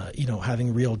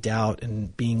 having real doubt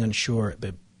and being unsure,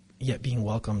 but yet being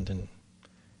welcomed and,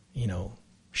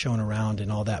 shown around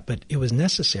and all that. But it was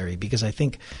necessary because I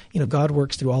think, God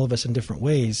works through all of us in different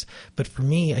ways. But for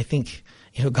me, I think,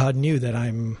 God knew that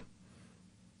I'm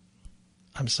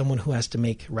someone who has to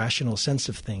make rational sense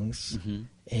of things.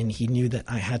 And he knew that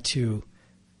I had to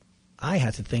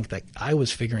think that I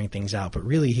was figuring things out, but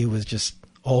really he was just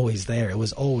always there. It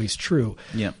was always true.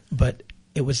 Yeah. But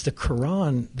it was the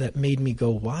Quran that made me go,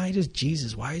 why is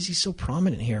he so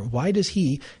prominent here? Why does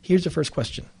here's the first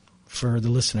question for the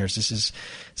listeners. This is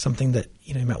something that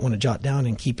you might want to jot down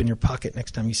and keep in your pocket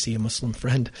next time you see a Muslim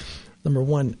friend. Number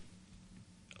one,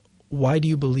 why do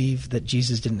you believe that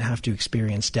Jesus didn't have to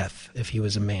experience death if he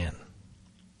was a man?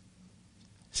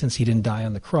 Since he didn't die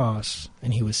on the cross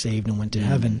and he was saved and went to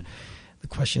heaven, the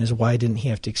question is, why didn't he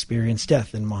have to experience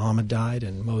death? And Muhammad died,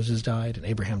 and Moses died, and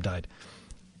Abraham died.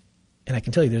 And I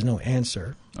can tell you there's no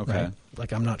answer. Okay. Right?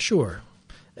 Like, I'm not sure.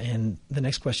 And the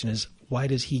next question is, why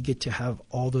does he get to have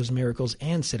all those miracles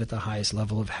and sit at the highest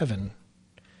level of heaven?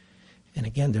 And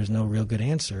again, there's no real good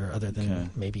answer other than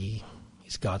maybe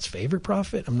he's God's favorite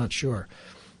prophet. I'm not sure.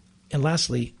 And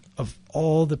lastly, of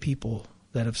all the people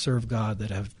that have served God,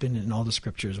 that have been in all the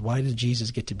scriptures, why does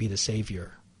Jesus get to be the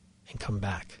Savior and come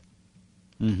back?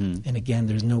 And again,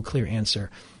 there's no clear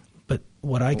answer. But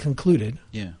what I concluded,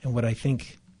 and what I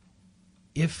think,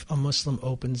 if a Muslim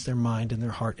opens their mind and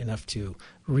their heart enough to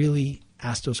really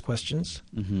ask those questions,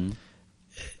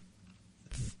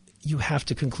 you have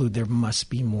to conclude there must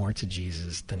be more to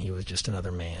Jesus than he was just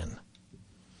another man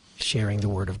sharing the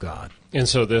word of God. And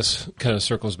so this kind of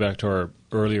circles back to our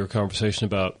earlier conversation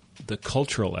about the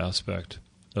cultural aspect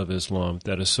of Islam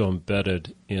that is so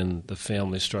embedded in the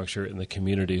family structure, in the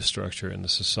community structure, in the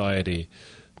society.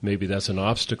 Maybe that's an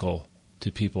obstacle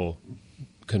to people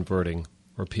converting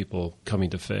or people coming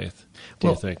to faith. Do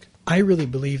you think? I really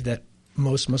believe that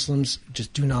most Muslims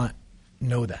just do not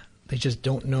know that. They just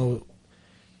don't know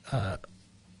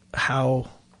how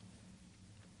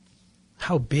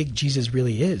big Jesus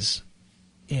really is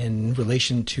in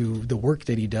relation to the work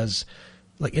that he does,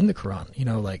 like in the Quran,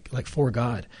 like for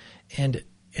God. And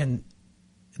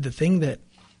the thing that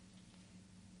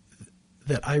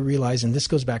I realize, and this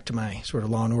goes back to my sort of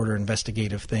Law and Order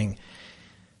investigative thing,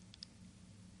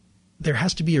 there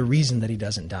has to be a reason that he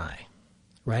doesn't die,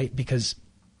 right? Because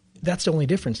that's the only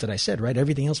difference that I said, right?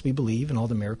 Everything else we believe, and all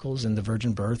the miracles and the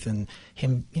virgin birth and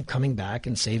him coming back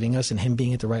and saving us and him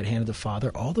being at the right hand of the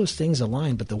Father, all those things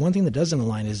align. But the one thing that doesn't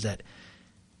align is that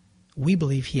we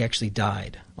believe he actually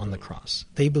died on the cross.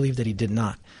 They believe that he did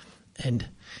not. And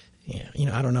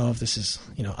I don't know if this is,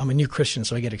 I'm a new Christian,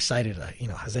 so I get excited.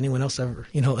 Has anyone else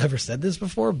ever said this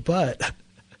before? But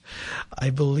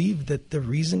I believe that the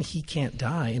reason he can't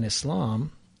die in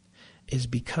Islam is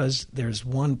because there's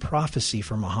one prophecy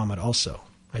for Muhammad also.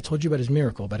 I told you about his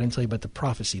miracle, but I didn't tell you about the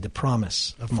prophecy, the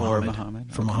promise of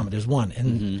Muhammad. For Muhammad. There's one.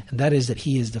 And that is that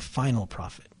he is the final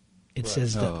prophet. It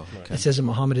says that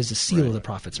Muhammad is the seal of the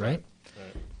prophets, right?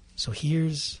 So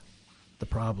here's the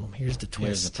problem. Here's the twist.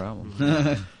 Here's the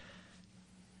problem.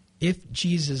 If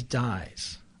Jesus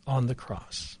dies on the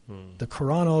cross, the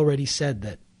Quran already said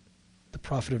that the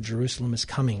prophet of Jerusalem is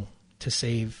coming to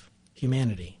save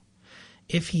humanity.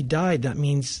 If he died, that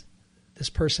means this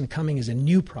person coming is a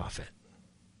new prophet.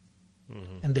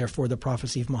 And therefore the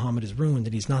prophecy of Muhammad is ruined,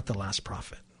 and he's not the last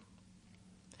prophet.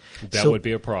 That would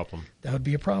be a problem. That would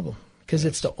be a problem, because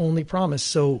it's the only promise.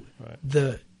 So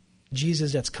the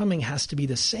Jesus that's coming has to be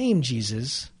the same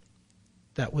Jesus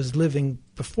that was living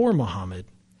before Muhammad.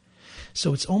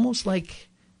 So it's almost like,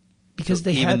 because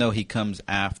they even though he comes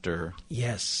after,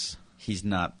 yes, he's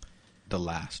not the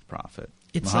last prophet.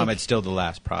 It's Muhammad's like, still the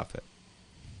last prophet.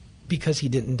 Because he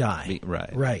didn't die.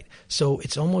 Right. Right. So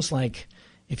it's almost like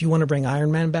if you want to bring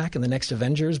Iron Man back in the next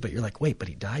Avengers, but you're like, wait, but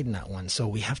he died in that one. So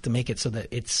we have to make it so that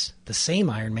it's the same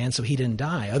Iron Man, so he didn't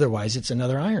die. Otherwise, it's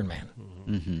another Iron Man.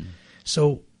 Mm-hmm.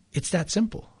 So it's that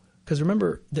simple. Because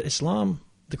remember, the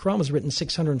Quran was written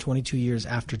 622 years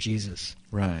after Jesus.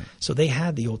 Right. So they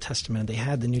had the Old Testament, they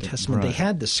had the New Testament, they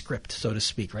had the script, so to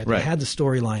speak, right? They had the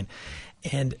storyline.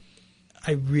 And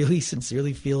I really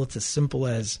sincerely feel it's as simple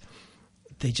as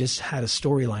they just had a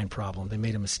storyline problem. They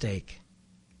made a mistake.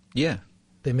 Yeah.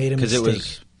 They made a mistake. Because it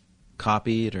was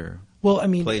copied or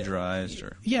plagiarized?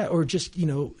 Or just,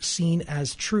 seen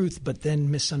as truth, but then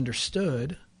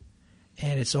misunderstood.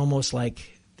 And it's almost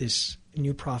like this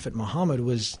new prophet Muhammad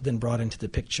was then brought into the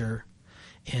picture,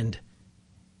 and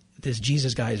this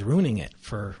Jesus guy is ruining it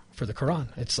for the Quran.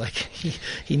 It's like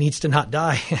he needs to not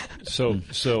die. So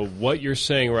what you're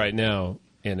saying right now,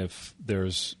 and if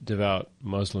there's devout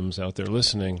Muslims out there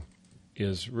listening,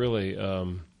 is really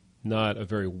not a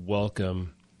very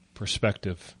welcome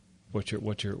perspective. What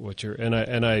you're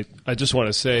and I just want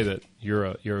to say that you're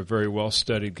a very well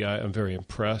studied guy. I'm very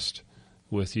impressed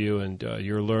with you, and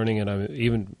you're learning, and I'm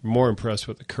even more impressed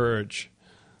with the courage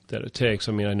that it takes.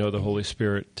 I mean, I know the Holy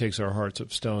Spirit takes our hearts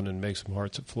of stone and makes them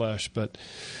hearts of flesh, but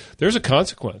there's a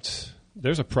consequence.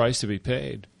 There's a price to be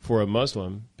paid for a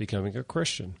Muslim becoming a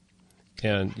Christian.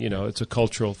 And, it's a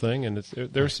cultural thing, and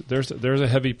there's a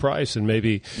heavy price, and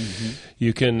maybe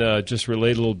you can just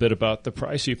relate a little bit about the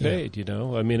price you paid,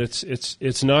 I mean,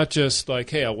 it's not just like,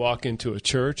 hey, I walk into a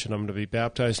church and I'm going to be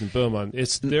baptized and boom.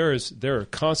 There are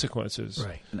consequences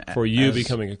for you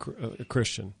becoming a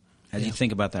Christian. As you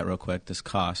think about that real quick, this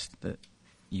cost that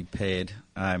you paid,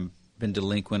 I've been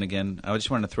delinquent again. I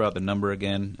just wanted to throw out the number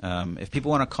again. If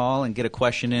people want to call and get a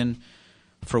question in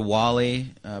for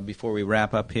Wally before we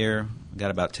wrap up here, we've got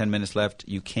about 10 minutes left.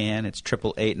 You can. It's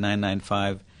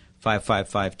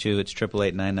 888-995-5552. It's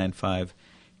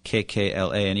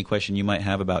 888-995-KKLA. Any question you might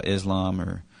have about Islam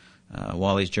or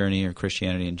Wally's journey or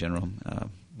Christianity in general,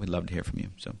 we'd love to hear from you.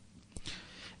 So,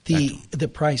 the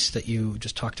price that you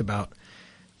just talked about,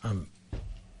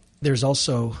 there's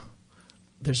also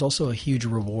a huge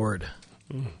reward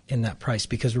in that price,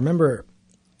 because remember,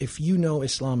 if you know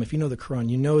Islam, if you know the Quran,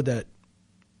 you know that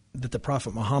the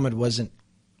Prophet Muhammad wasn't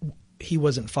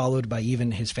followed by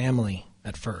even his family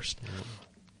at first.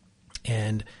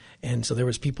 And so there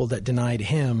was people that denied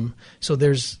him. So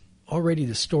there's already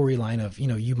the storyline of,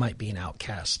 you might be an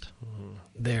outcast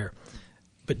there.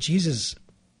 But Jesus,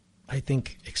 I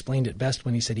think, explained it best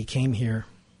when he said he came here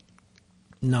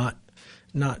not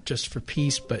just for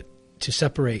peace, but to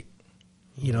separate,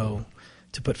 to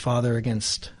put father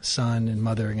against son and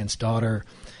mother against daughter.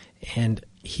 And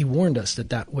he warned us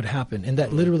that would happen, and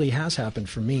that literally has happened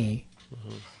for me.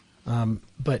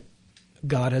 But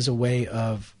God has a way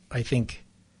of, I think,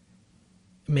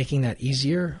 making that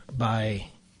easier by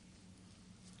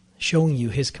showing you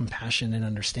his compassion and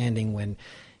understanding when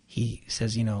he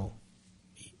says,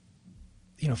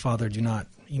 Father, do not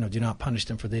punish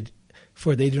them, for they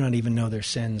do not even know their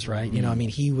sins, right? I mean,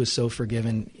 he was so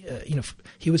forgiven,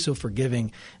 he was so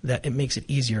forgiving that it makes it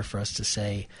easier for us to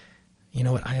say, you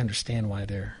know what, I understand why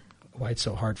it's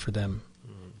so hard for them,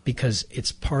 because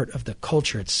it's part of the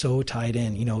culture. It's so tied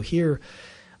in. Here,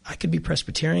 I could be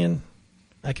Presbyterian,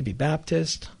 I could be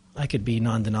Baptist, I could be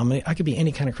non-denominational, I could be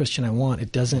any kind of Christian I want.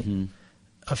 It doesn't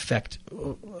affect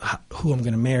who I'm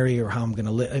going to marry or how I'm going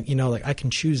to live. I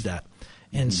can choose that.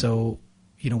 And so,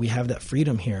 we have that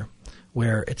freedom here,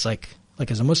 where it's like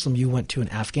as a Muslim, you went to an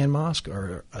Afghan mosque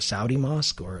or a Saudi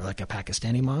mosque or like a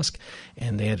Pakistani mosque,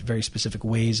 and they had very specific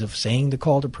ways of saying the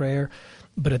call to prayer.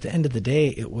 But at the end of the day,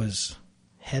 it was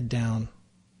head down,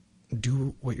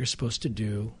 do what you're supposed to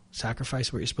do,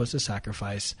 sacrifice what you're supposed to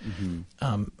sacrifice.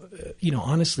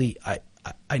 Honestly,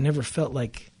 I never felt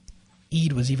like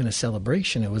Eid was even a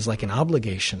celebration. It was like an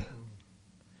obligation,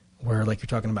 where, like you're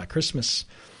talking about Christmas,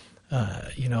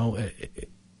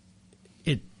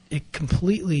 it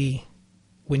completely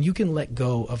when you can let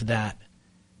go of that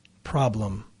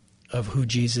problem of who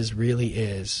Jesus really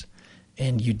is,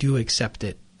 and you do accept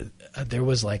it, there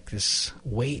was like this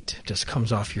weight just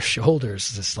comes off your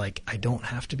shoulders. This like, I don't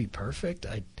have to be perfect.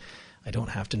 I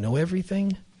don't have to know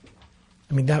everything.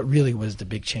 I mean, that really was the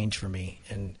big change for me.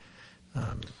 And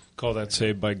call that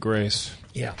saved by grace.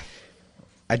 Yeah.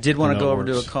 I did want to go over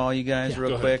to a call, you guys,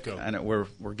 real quick. Go. I know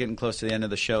we're getting close to the end of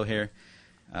the show here,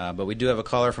 but we do have a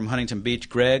caller from Huntington Beach.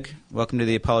 Greg, welcome to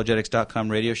the Apologetics.com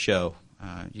radio show.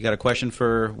 You got a question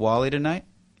for Wally tonight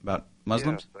about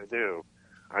Muslims? Yes,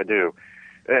 I do.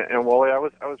 And Wally, I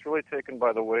was really taken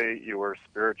by the way you were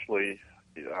spiritually,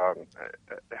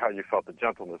 how you felt the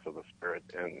gentleness of the Spirit,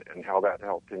 and how that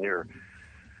helped in your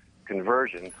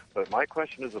conversion. But my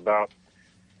question is about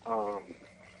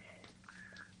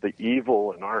the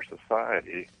evil in our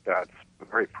society that's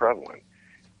very prevalent,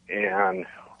 and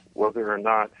whether or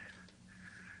not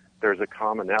there's a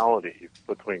commonality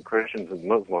between Christians and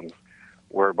Muslims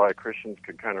whereby Christians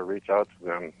could kind of reach out to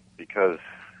them because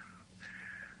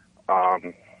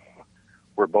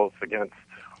we're both against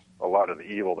a lot of the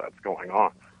evil that's going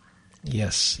on.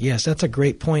 Yes, that's a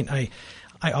great point. I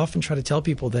often try to tell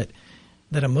people that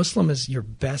a Muslim is your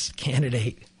best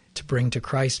candidate to bring to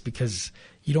Christ, because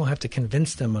you don't have to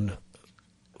convince them on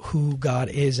who God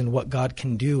is and what God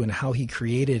can do and how He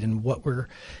created and what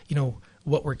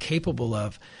we're capable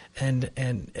of. And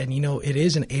it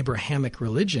is an Abrahamic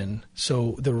religion,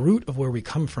 so the root of where we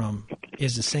come from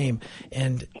is the same.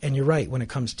 And you're right when it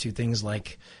comes to things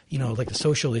like the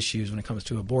social issues, when it comes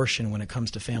to abortion, when it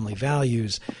comes to family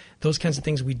values, those kinds of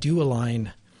things, we do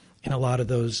align in a lot of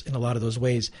those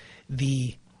ways.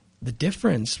 The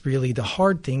difference, really, the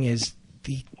hard thing is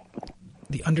the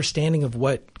understanding of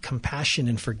what compassion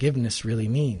and forgiveness really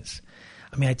means.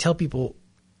 I mean, I tell people,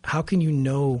 how can you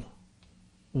know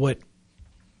what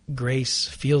grace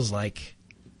feels like?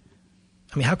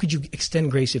 I mean, how could you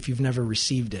extend grace if you've never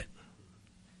received it?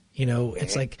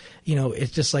 It's like,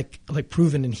 it's just like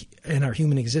proven in our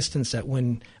human existence that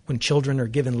when children are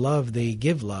given love, they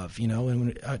give love, and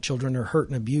when children are hurt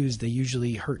and abused, they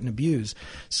usually hurt and abuse.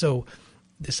 So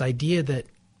this idea that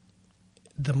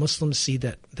the Muslims see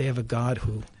that they have a God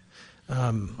who...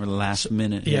 We're last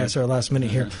minute here. Yeah, it's our last minute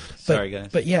here. Sorry, guys.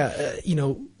 But yeah,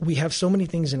 we have so many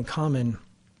things in common,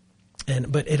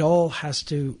 but it all has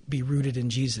to be rooted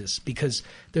in Jesus, because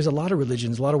there's a lot of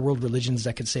religions, a lot of world religions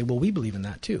that could say, well, we believe in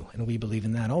that too, and we believe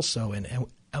in that also, and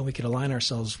we could align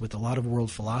ourselves with a lot of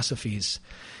world philosophies.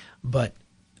 But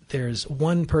there's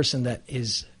one person that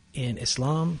is in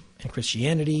Islam and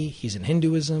Christianity, he's in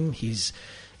Hinduism, he's,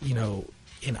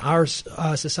 in our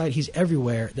society, he's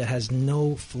everywhere, that has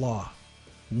no flaw.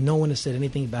 No one has said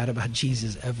anything bad about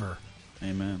Jesus ever.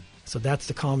 Amen. So that's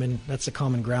the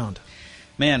common ground.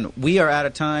 Man, we are out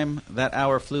of time. That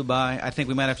hour flew by. I think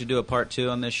we might have to do a part 2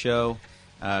 on this show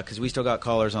because we still got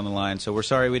callers on the line. So we're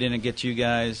sorry we didn't get to you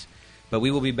guys. But we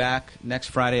will be back next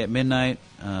Friday at midnight,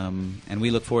 and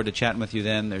we look forward to chatting with you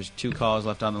then. There's 2 calls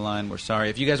left on the line. We're sorry.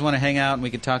 If you guys want to hang out and we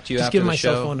could talk to you after the show. Just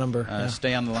give my cell phone number.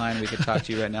 Stay on the line. We could talk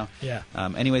to you right now. Yeah.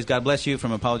 Anyways, God bless you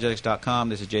from Apologetics.com.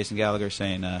 This is Jason Gallagher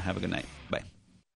saying have a good night. Bye.